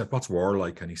said, "What's war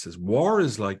like?" And he says, "War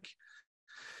is like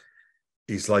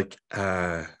he's like,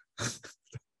 can't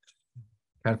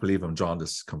believe I'm drawing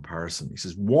this comparison. He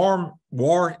says,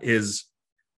 war is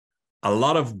a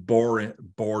lot of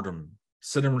boredom,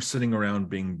 sitting around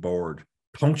being bored,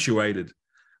 punctuated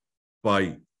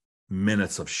by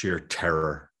minutes of sheer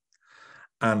terror.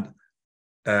 And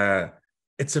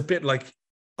it's a bit like,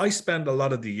 I spend a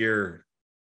lot of the year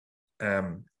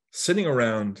sitting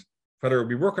around, whether it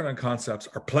be working on concepts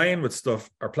or playing with stuff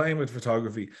or playing with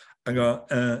photography, and go,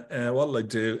 what'll I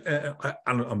do?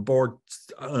 I'm bored.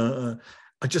 I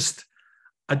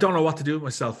don't know what to do with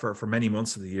myself for many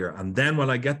months of the year. And then when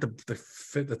I get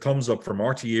the thumbs up from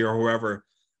RTE or whoever,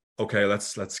 okay,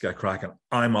 let's get cracking,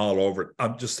 I'm all over it.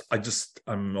 I'm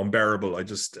unbearable. I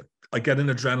get an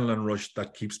adrenaline rush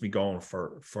that keeps me going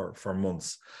for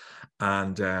months.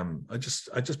 And I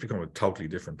just become a totally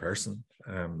different person.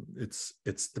 It's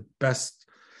the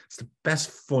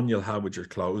best fun you'll have with your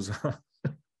clothes on.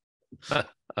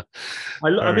 I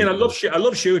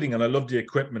love shooting, and I love the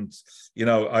equipment. You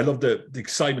know, I love the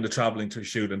excitement of traveling to a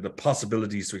shoot and the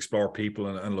possibilities to explore people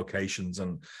and locations.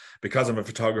 And because I'm a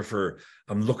photographer,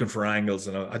 I'm looking for angles,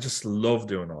 and I just love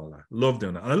doing all that. Love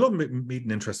doing that, and I love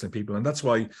meeting interesting people. And that's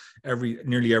why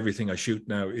nearly everything I shoot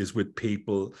now is with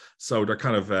people. So they're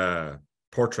kind of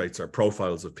portraits or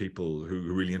profiles of people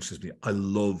who really interest me. I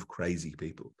love crazy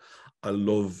people.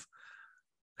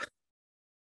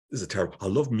 This is terrible. I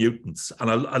love mutants,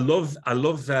 and I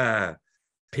love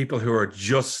people who are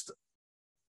just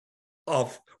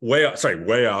way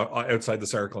outside the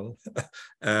circle.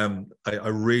 I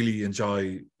really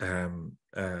enjoy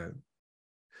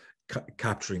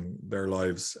capturing their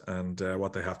lives and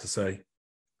what they have to say.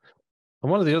 And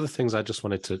one of the other things I just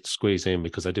wanted to squeeze in,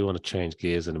 because I do want to change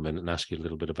gears in a minute and ask you a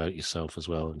little bit about yourself as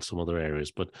well in some other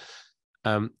areas, but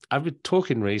I've been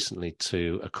talking recently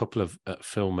to a couple of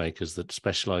filmmakers that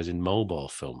specialize in mobile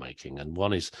filmmaking. And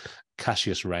one is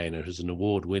Cassius Rayner, who's an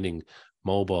award-winning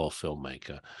mobile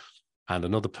filmmaker. And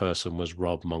another person was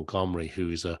Rob Montgomery,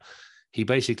 he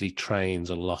basically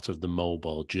trains a lot of the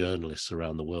mobile journalists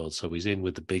around the world. So he's in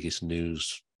with the biggest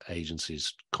news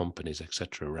agencies, companies,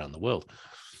 etc., around the world.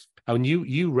 And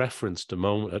you referenced a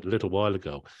little while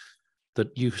ago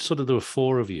that there were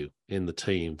four of you in the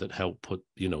team that helped put,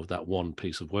 that one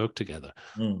piece of work together.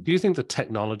 Do you think the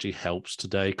technology helps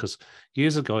today? Because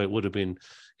years ago it would have been,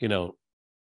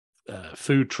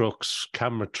 food trucks,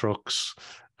 camera trucks,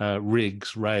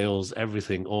 rigs, rails,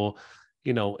 everything. Or,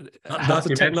 has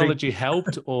the technology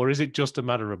helped, or is it just a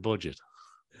matter of budget?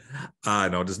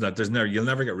 No, you'll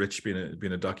never get rich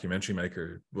being a documentary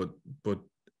maker, but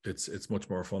it's much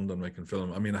more fun than making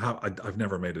film. I mean, I've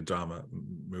never made a drama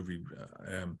movie,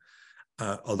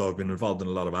 although I've been involved in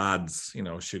a lot of ads,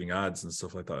 shooting ads and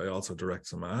stuff like that. I also direct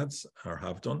some ads, or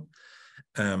have done,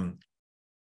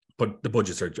 but the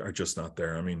budgets are just not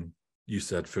there. I mean, you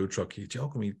said food truck. You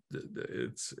joke with me.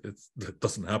 It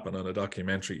doesn't happen on a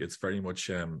documentary. It's very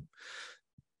much on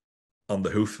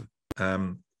the hoof.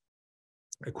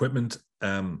 Equipment.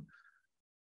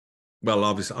 Well,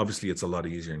 obviously, it's a lot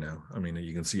easier now. I mean,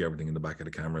 you can see everything in the back of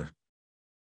the camera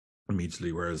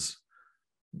immediately, whereas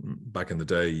back in the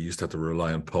day, you used to have to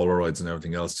rely on Polaroids and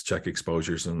everything else to check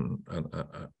exposures and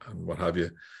what have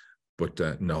you.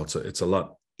 But no, it's a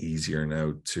lot easier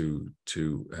now to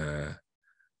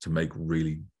make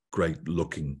really great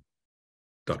looking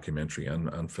documentary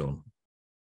and film.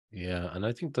 Yeah, and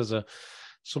I think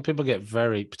some people get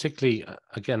very, particularly,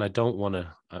 again, I don't want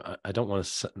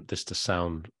this to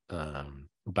sound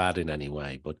bad in any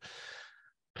way, but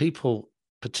people,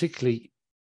 particularly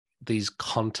these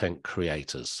content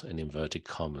creators, in inverted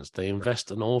commas, they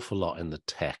invest an awful lot in the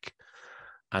tech.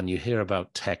 And you hear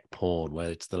about tech porn,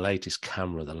 where it's the latest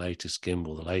camera, the latest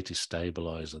gimbal, the latest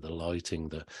stabilizer, the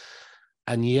lighting,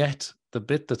 and yet the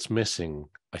bit that's missing,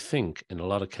 I think, in a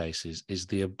lot of cases, is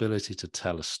the ability to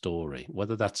tell a story,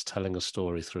 whether that's telling a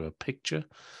story through a picture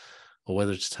or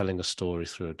whether it's telling a story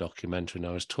through a documentary.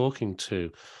 Now, I was talking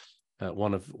to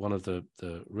one of the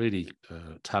really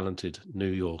talented New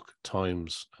York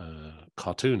Times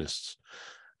cartoonists,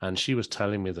 and she was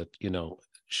telling me that,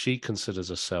 she considers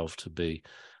herself to be,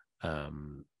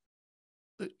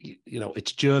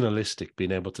 it's journalistic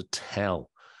being able to tell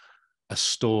a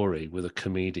story with a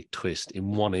comedic twist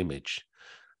in one image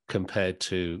compared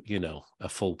to, a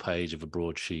full page of a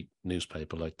broadsheet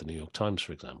newspaper like the New York Times,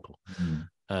 for example.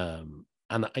 And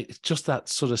it's just that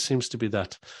sort of seems to be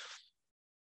that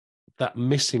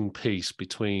missing piece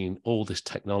between all this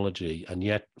technology, and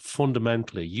yet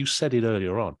fundamentally, you said it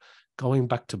earlier on, going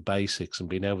back to basics and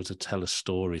being able to tell a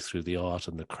story through the art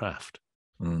and the craft.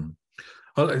 Well,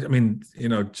 I mean,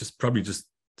 just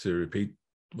to repeat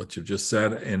what you've just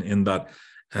said, in that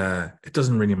It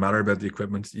doesn't really matter about the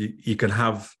equipment. You can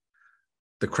have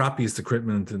the crappiest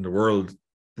equipment in the world,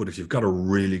 but if you've got a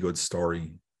really good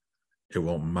story, it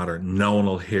won't matter. No one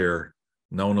will hear.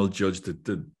 No one will judge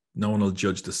no one will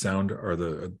judge the sound or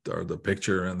the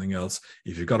picture or anything else.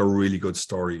 If you've got a really good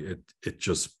story,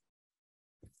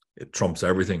 it trumps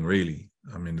everything, really.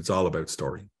 I mean, it's all about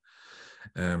story.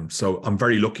 So I'm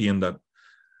very lucky in that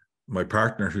my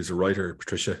partner, who's a writer,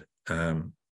 Patricia,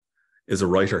 is a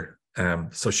writer.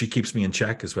 So she keeps me in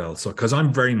check as well. So, because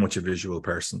I'm very much a visual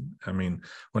person. I mean,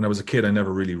 when I was a kid, I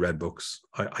never really read books.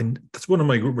 That's one of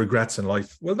my regrets in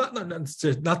life. Well, not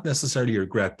necessarily a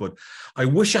regret, but I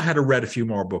wish I had read a few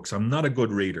more books. I'm not a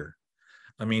good reader.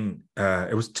 I mean,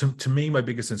 it was to me, my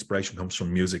biggest inspiration comes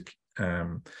from music,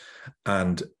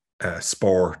 and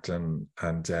sport,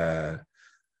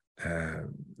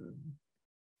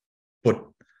 but.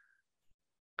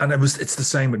 And it's the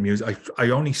same with music. I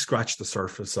only scratch the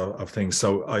surface of things.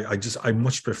 So I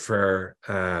much prefer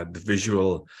the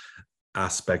visual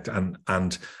aspect,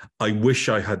 and I wish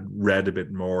I had read a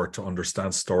bit more to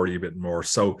understand story a bit more.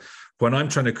 So when I'm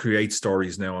trying to create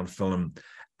stories now on film,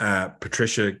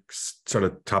 Patricia sort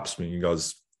of taps me and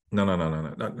goes,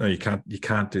 no, you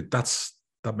can't do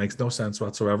that makes no sense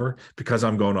whatsoever, because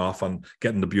I'm going off on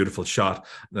getting the beautiful shot.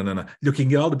 No. Look, you can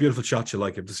get all the beautiful shots you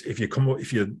like. If it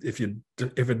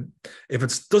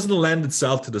doesn't lend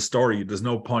itself to the story, there's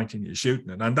no point in you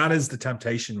shooting it. And that is the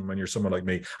temptation when you're someone like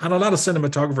me, and a lot of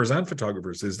cinematographers and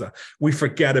photographers, is that we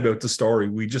forget about the story.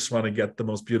 We just want to get the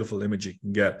most beautiful image you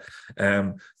can get.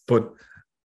 But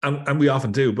we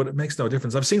often do, but it makes no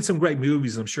difference. I've seen some great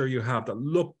movies, I'm sure you have, that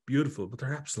look beautiful, but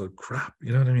they're absolute crap.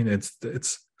 You know what I mean? It's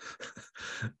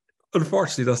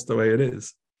unfortunately, that's the way it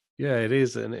is. Yeah, it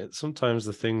is. And sometimes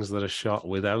the things that are shot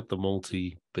without the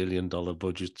multi-billion-dollar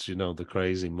budgets, the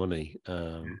crazy money,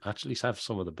 actually have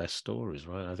some of the best stories,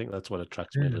 right? I think that's what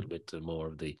attracts me a little bit to more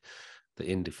of the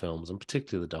indie films, and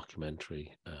particularly the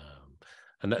documentary.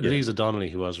 And Lisa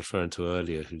Donnelly, who I was referring to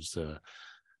earlier, who's the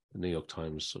New York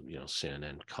Times,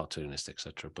 CNN cartoonist,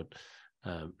 etc. But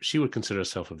she would consider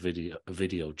herself a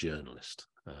video journalist.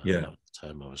 That was the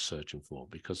term I was searching for,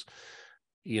 because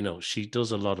she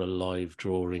does a lot of live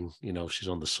drawing. She's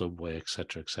on the subway,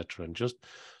 etc., and just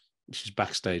she's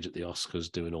backstage at the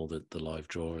Oscars doing all the live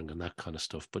drawing and that kind of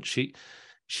stuff. But she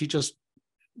just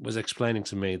was explaining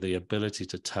to me the ability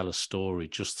to tell a story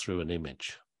just through an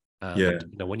image.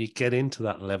 When you get into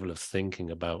that level of thinking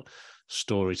about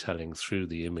storytelling through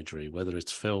the imagery, whether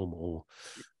it's film or,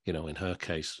 in her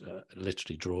case,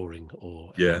 literally drawing,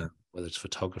 or whether it's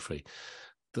photography,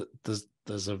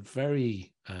 there's a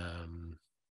very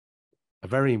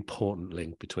important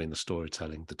link between the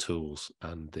storytelling, the tools,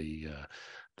 and the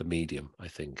medium, I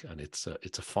think. And it's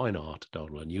a fine art,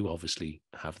 Donal, and you obviously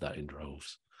have that in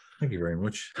droves. Thank you very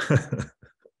much.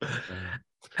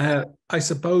 I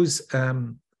suppose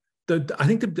I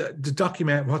think the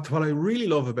document. What I really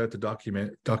love about the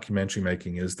documentary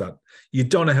making is that you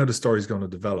don't know how the story is going to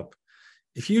develop.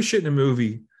 If you shoot in a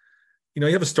movie, you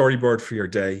have a storyboard for your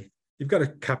day. You've got to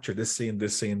capture this scene,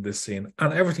 this scene, this scene,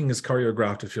 and everything is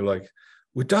choreographed, if you like.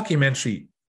 With documentary,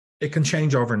 it can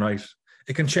change overnight.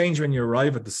 It can change when you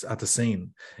arrive at the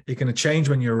scene. It can change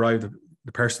when you arrive.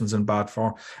 The person's in bad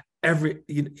form.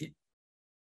 Everything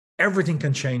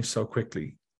can change so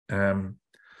quickly.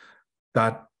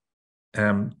 That's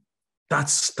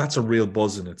a real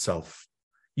buzz in itself.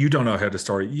 You don't know how the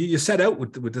story. You set out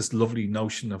with this lovely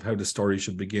notion of how the story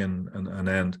should begin and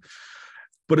end,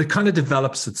 but it kind of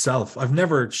develops itself. I've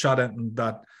never shot anything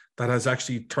that has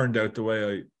actually turned out the way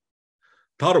I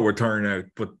thought it would turn out,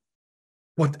 but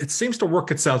it seems to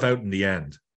work itself out in the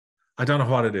end. I don't know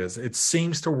what it is. It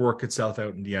seems to work itself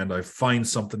out in the end. I find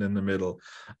something in the middle,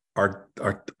 or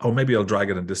maybe I'll drag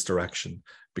it in this direction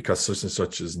because such and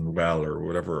such isn't well, or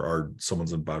whatever, or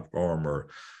someone's in bad form, or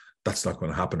that's not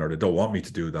going to happen, or they don't want me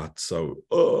to do that. So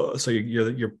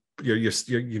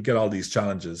you get all these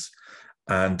challenges,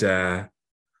 and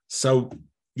so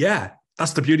yeah,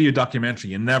 that's the beauty of documentary.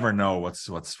 You never know what's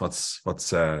going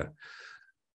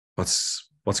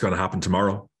to happen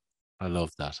tomorrow. I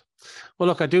love that. Well,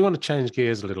 look, I do want to change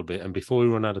gears a little bit, and before we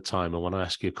run out of time, I want to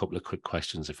ask you a couple of quick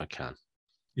questions, if I can.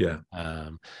 Yeah.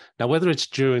 Now, whether it's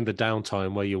during the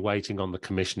downtime where you're waiting on the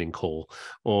commissioning call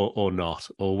or not,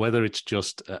 or whether it's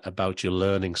just about your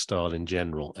learning style in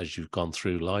general as you've gone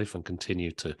through life and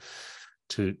continue to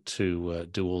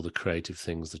do all the creative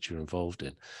things that you're involved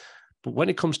in. But when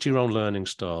it comes to your own learning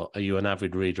style, are you an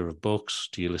avid reader of books?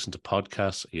 Do you listen to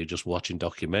podcasts? Are you just watching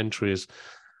documentaries?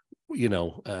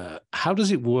 How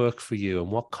does it work for you,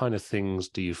 and what kind of things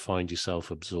do you find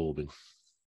yourself absorbing?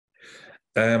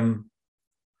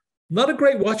 Not a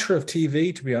great watcher of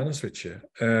TV, to be honest with you.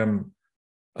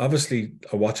 Obviously,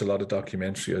 I watch a lot of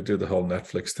documentary. I do the whole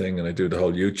Netflix thing, and I do the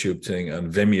whole YouTube thing,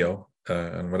 and Vimeo,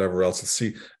 and whatever else.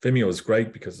 See, Vimeo is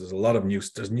great because there's a lot of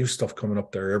there's new stuff coming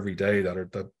up there every day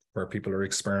that where people are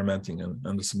experimenting, and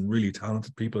there's some really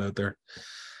talented people out there.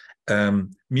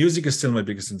 Music is still my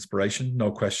biggest inspiration,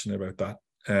 no question about that.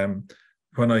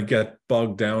 When I get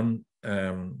bogged down,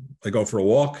 I go for a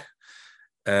walk,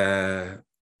 or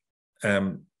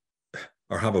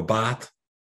have a bath.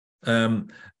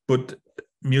 But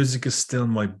music is still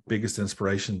my biggest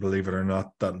inspiration, believe it or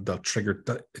not. That trigger,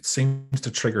 that it seems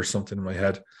to trigger something in my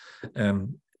head.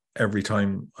 Every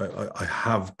time I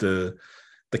have the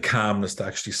calmness to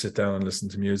actually sit down and listen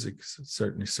to music.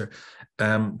 Certainly, sir.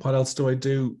 What else do I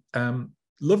do?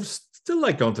 Still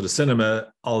like going to the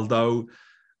cinema, although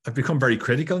I've become very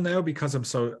critical now because I'm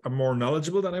more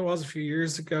knowledgeable than I was a few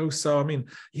years ago. So, I mean,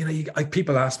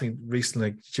 people ask me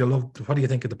recently, what do you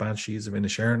think of the Banshees of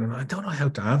Inisherin? And I don't know how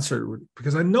to answer it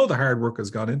because I know the hard work has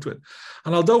gone into it.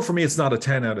 And although for me, it's not a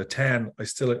 10 out of 10,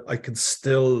 I can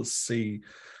still see,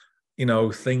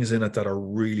 things in it that are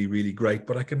really, really great,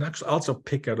 but I can actually also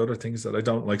pick out other things that I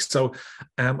don't like. So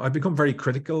I've become very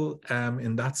critical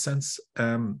in that sense.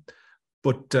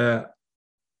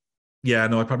 Yeah,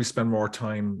 no, I probably spend more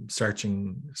time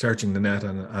searching the net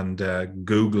and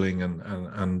Googling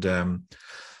and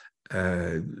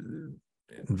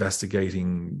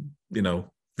investigating,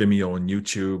 Vimeo and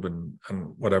YouTube and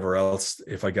whatever else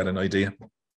if I get an idea.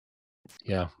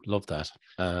 Yeah, love that.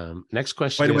 Next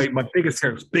question. By the way, my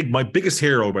biggest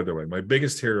hero, by the way, my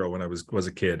biggest hero when I was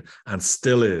a kid and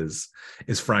still is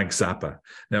Frank Zappa.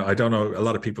 Now, I don't know, a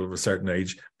lot of people of a certain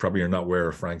age probably are not aware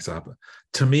of Frank Zappa.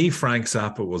 To me, Frank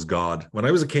Zappa was God. When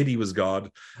I was a kid, he was God.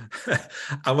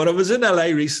 And when I was in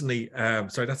LA recently,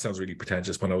 sorry, that sounds really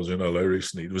pretentious. When I was in LA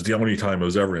recently, it was the only time I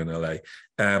was ever in LA.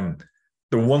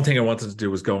 The one thing I wanted to do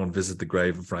was go and visit the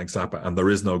grave of Frank Zappa, and there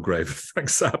is no grave of Frank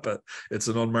Zappa. It's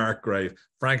an unmarked grave.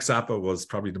 Frank Zappa was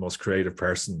probably the most creative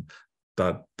person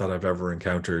that I've ever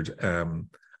encountered,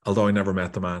 although I never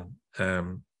met the man.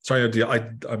 Sorry,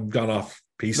 I'm gone off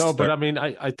piece. No, but I mean,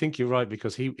 I think you're right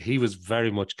because he was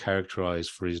very much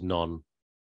characterized for his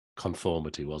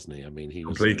non-conformity, wasn't he? I mean, he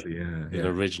was completely an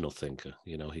original thinker.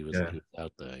 He was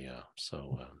out there. Yeah.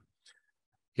 So,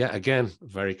 again,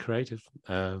 very creative.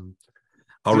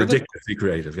 Ridiculously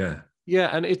creative, yeah.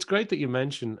 Yeah, and it's great that you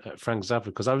mentioned Frank Zappa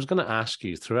because I was going to ask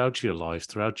you throughout your life,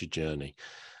 throughout your journey,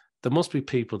 there must be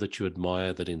people that you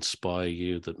admire, that inspire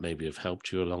you, that maybe have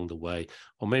helped you along the way,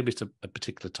 or maybe it's a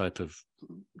particular type of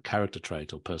character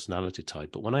trait or personality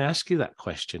type. But when I ask you that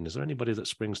question, is there anybody that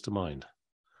springs to mind?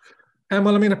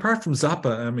 Well, I mean, apart from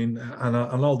Zappa, I mean, and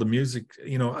all the music,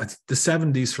 the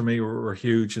 70s for me were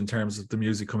huge in terms of the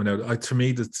music coming out. To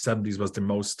me, the 70s was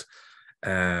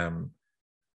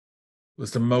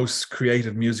the most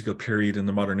creative musical period in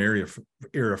the modern era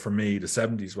for me. The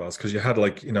 70s was, because you had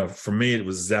for me it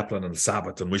was Zeppelin and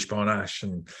Sabbath and Wishbone Ash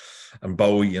and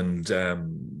Bowie and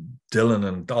Dylan,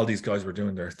 and all these guys were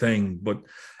doing their thing, but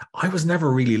I was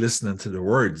never really listening to the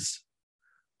words.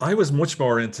 I was much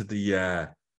more into the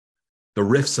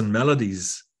riffs and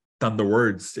melodies than the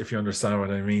words, if you understand what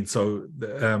I mean. So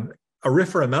a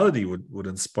riff or a melody would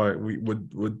inspire,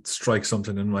 would strike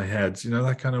something in my head,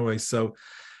 that kind of way. So,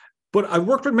 but I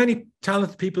worked with many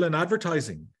talented people in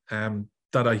advertising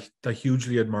that I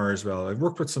hugely admire as well. I've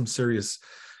worked with some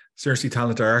seriously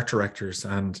talented art directors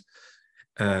and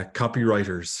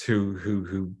copywriters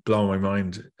who blow my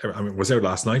mind. I mean, was out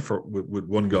last night with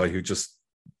one guy who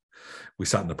we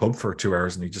sat in the pub for 2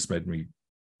 hours and he just made me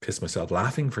piss myself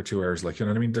laughing for 2 hours. Like, you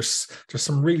know what I mean? There's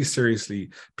some really serious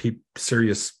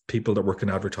people that work in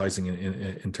advertising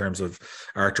in terms of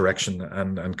art direction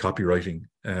and copywriting.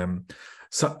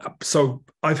 So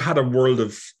I've had a world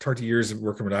of 30 years of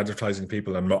working with advertising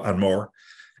people and more.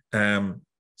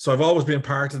 So I've always been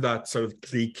part of that sort of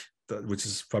clique, which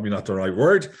is probably not the right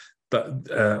word, but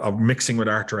of mixing with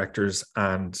art directors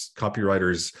and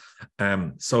copywriters.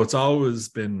 So it's always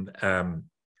been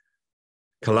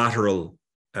collateral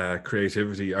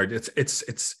creativity. Or it's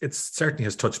certainly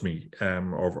has touched me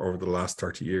over the last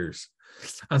 30 years,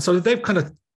 and so they've kind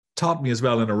of taught me as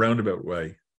well in a roundabout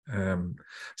way.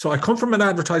 So I come from an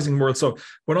advertising world. So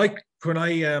when I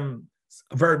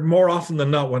very more often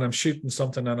than not, when I'm shooting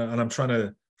something and I'm trying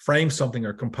to frame something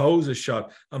or compose a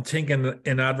shot, I'm thinking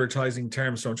in advertising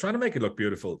terms. So I'm trying to make it look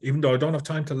beautiful, even though I don't have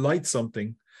time to light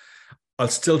something. I'll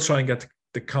still try and get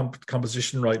the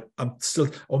composition right. I'm still,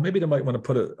 maybe they might want to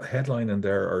put a headline in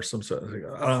there or some sort of thing.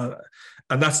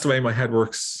 And that's the way my head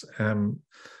works when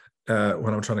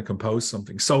I'm trying to compose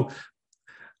something. So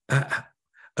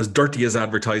as dirty as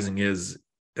advertising is,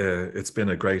 it's been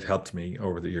a great help to me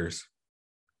over the years.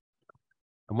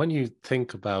 And when you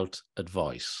think about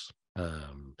advice,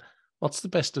 what's the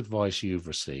best advice you've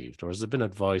received? Or has there been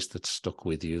advice that's stuck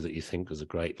with you that you think was a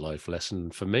great life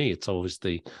lesson? For me, it's always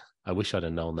the, I wish I'd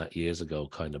have known that years ago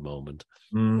kind of moment.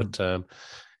 But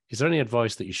is there any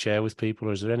advice that you share with people,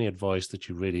 or is there any advice that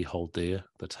you really hold dear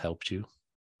that's helped you?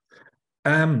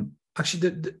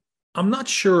 Actually, I'm not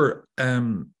sure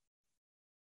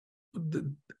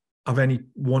of any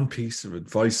one piece of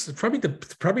advice. Probably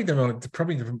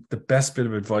the best bit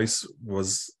of advice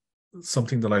was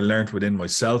something that I learned within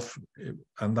myself,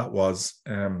 and that was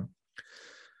to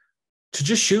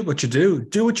just shoot what you do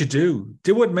what you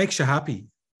do what makes you happy.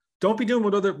 Don't be doing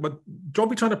but don't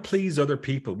be trying to please other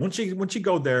people. Once you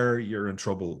go there, you're in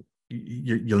trouble.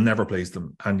 You'll never please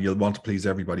them, and you'll want to please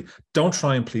everybody. Don't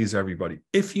try and please everybody.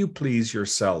 If you please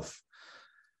yourself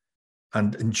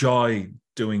and enjoy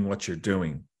doing what you're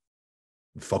doing,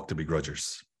 fuck the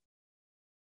begrudgers.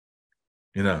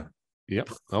 Yep.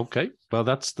 Okay. Well,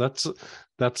 that's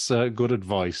good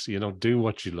advice. Do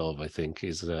what you love, I think,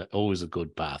 is always a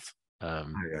good path. Yeah,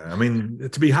 I mean,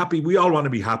 to be happy, we all want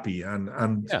to be happy,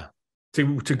 and yeah,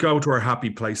 to go to our happy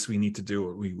place, we need to do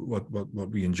what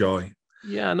we enjoy.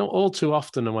 Yeah, no, all too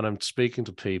often, and when I'm speaking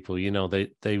to people,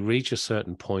 they reach a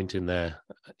certain point in their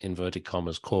inverted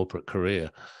commas corporate career,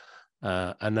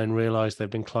 and then realize they've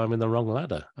been climbing the wrong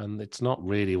ladder, and it's not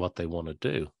really what they want to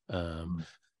do.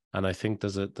 And I think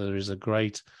there is a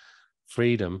great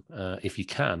freedom, if you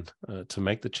can, to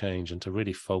make the change and to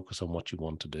really focus on what you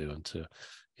want to do, and to,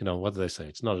 what do they say?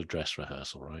 It's not a dress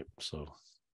rehearsal, right? So,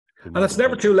 and it's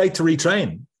never too late to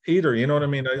retrain either. You know what I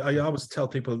mean? I always tell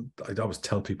people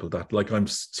that, like, I'm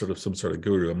sort of some sort of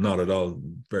guru. I'm not at all,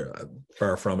 very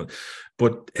far from it.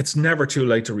 But it's never too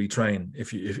late to retrain.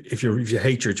 If you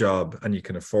hate your job and you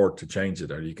can afford to change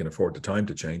it, or you can afford the time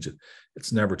to change it,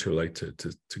 it's never too late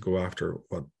to go after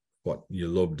what you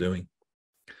love doing.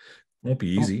 It won't be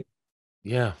easy.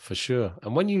 Yeah, for sure.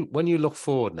 And when you look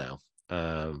forward now,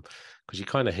 because you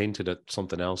kind of hinted at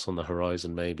something else on the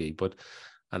horizon, maybe,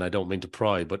 and I don't mean to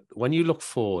pry, but when you look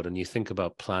forward and you think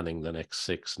about planning the next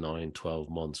 6, 9, 12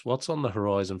 months, what's on the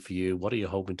horizon for you? What are you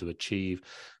hoping to achieve?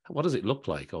 What does it look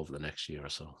like over the next year or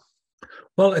so?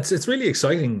 Well, it's really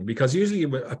exciting, because usually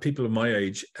people of my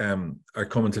age are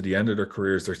coming to the end of their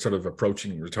careers. They're sort of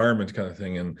approaching retirement kind of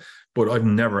thing. But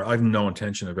I've no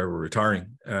intention of ever retiring.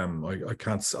 I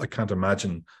can't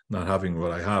imagine not having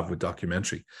what I have with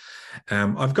documentary.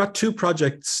 I've got 2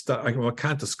 projects that I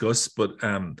can't discuss, but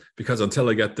because until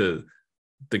I get the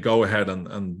go ahead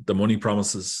and the money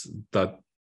promises that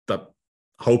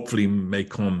hopefully may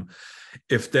come,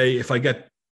 if I get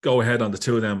go ahead on the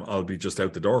 2 of them, I'll be just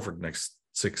out the door for the next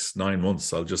 6-9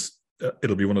 months.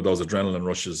 It'll be one of those adrenaline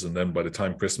rushes, and then by the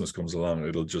time Christmas comes along,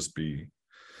 it'll just be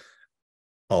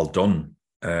all done.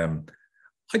 I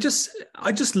just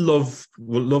love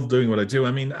doing what I do.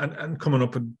 I mean, and coming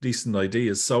up with decent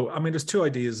ideas. So, I mean, there's 2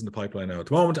 ideas in the pipeline now at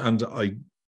the moment, and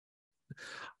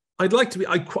I'd like to be.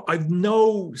 I've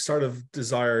no sort of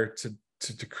desire to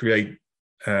create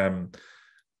some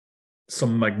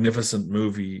magnificent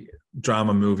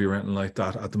drama movie or anything like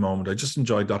that at the moment. I just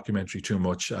enjoy documentary too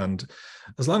much, and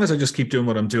as long as I just keep doing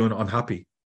what I'm doing, I'm happy.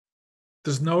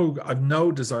 I've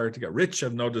no desire to get rich.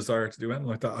 I've no desire to do anything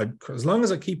like that. As long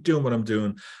as I keep doing what I'm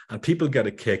doing and people get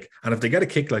a kick, and if they get a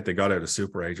kick like they got out of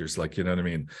Super 8ers, like, you know what I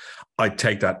mean, I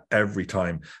take that every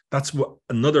time. That's what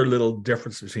another little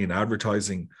difference between the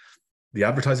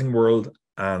advertising world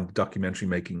and the documentary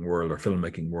making world or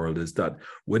filmmaking world is that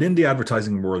within the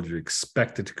advertising world, you're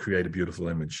expected to create a beautiful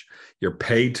image. You're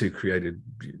paid to create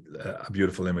a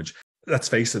beautiful image. Let's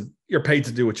face it, you're paid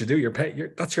to do what you do.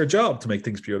 That's your job, to make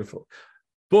things beautiful.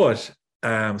 But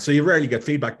so you rarely get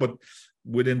feedback, but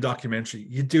within documentary,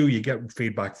 you get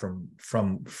feedback from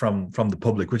the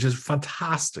public, which is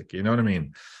fantastic. You know what I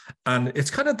mean? And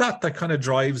it's kind of that kind of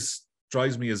drives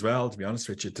me as well, to be honest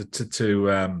with you,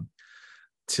 to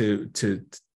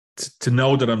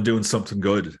know that I'm doing something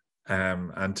good,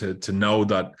 and to know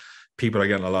that people are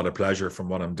getting a lot of pleasure from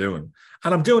what I'm doing,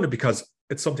 and I'm doing it because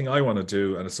it's something I want to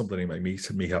do, and it's something that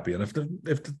makes me happy. And if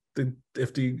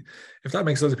that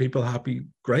makes other people happy,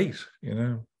 great, you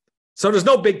know. So there's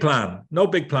no big plan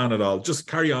at all. Just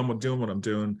carry on with doing what I'm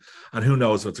doing, and who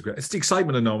knows what's great. It's the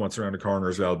excitement of knowing what's around the corner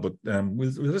as well. But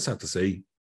we'll just have to see.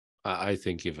 I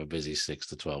think you have a busy 6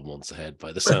 to 12 months ahead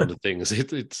by the sound of things.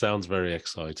 It sounds very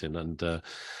exciting. And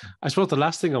I suppose the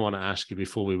last thing I want to ask you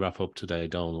before we wrap up today,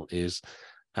 Donal, is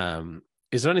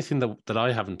there anything that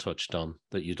I haven't touched on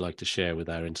that you'd like to share with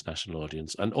our international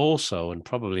audience? And also, and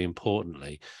probably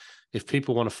importantly, if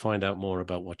people want to find out more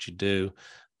about what you do,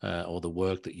 or the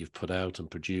work that you've put out and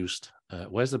produced,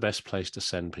 where's the best place to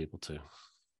send people to?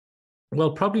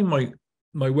 Well, probably my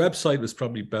website was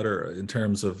probably better in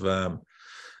terms of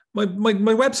my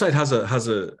website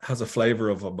has a flavor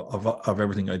of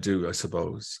everything I do, I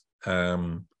suppose.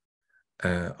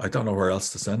 I don't know where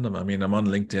else to send them. I mean, I'm on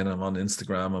LinkedIn, I'm on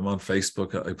Instagram, I'm on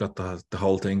Facebook. I've got the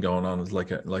whole thing going on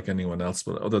like anyone else.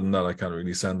 But other than that, I can't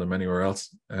really send them anywhere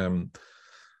else.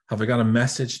 Have I got a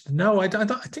message? No, I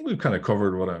think we've kind of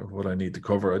covered what I need to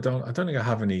cover. I don't think I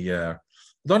have any. I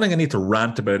don't think I need to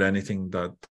rant about anything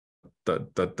that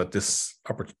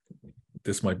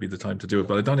this might be the time to do it.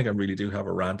 But I don't think I really do have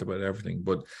a rant about everything.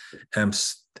 But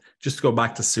just to go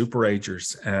back to super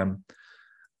agers,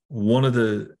 one of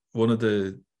the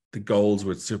goals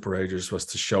with super agers was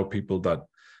to show people that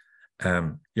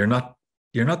you're not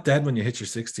dead when you hit your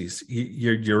 60s.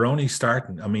 You're only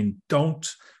starting. I mean,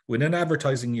 within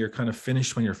advertising, you're kind of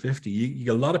finished when you're 50.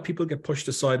 A lot of people get pushed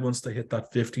aside once they hit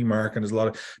that 50 mark, and there's a lot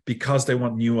of, because they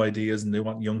want new ideas and they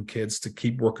want young kids to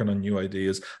keep working on new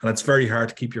ideas. And it's very hard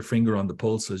to keep your finger on the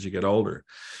pulse as you get older.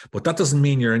 But that doesn't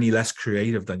mean you're any less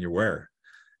creative than you were.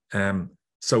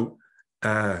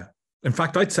 In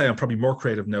fact, I'd say I'm probably more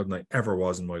creative now than I ever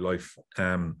was in my life.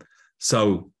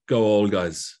 So go old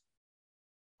guys.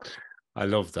 I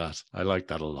love that. I like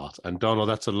that a lot. And Donal,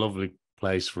 that's a lovely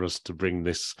place for us to bring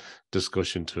this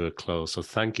discussion to a close. So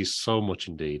thank you so much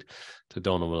indeed to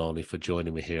Donal Moloney for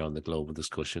joining me here on the Global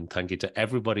Discussion. Thank you to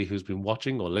everybody who's been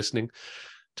watching or listening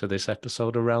to this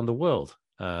episode around the world.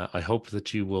 I hope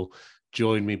that you will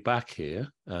join me back here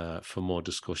for more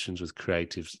discussions with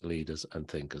creatives, leaders, and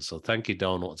thinkers. So thank you,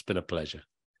 Donal. It's been a pleasure.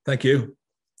 Thank you.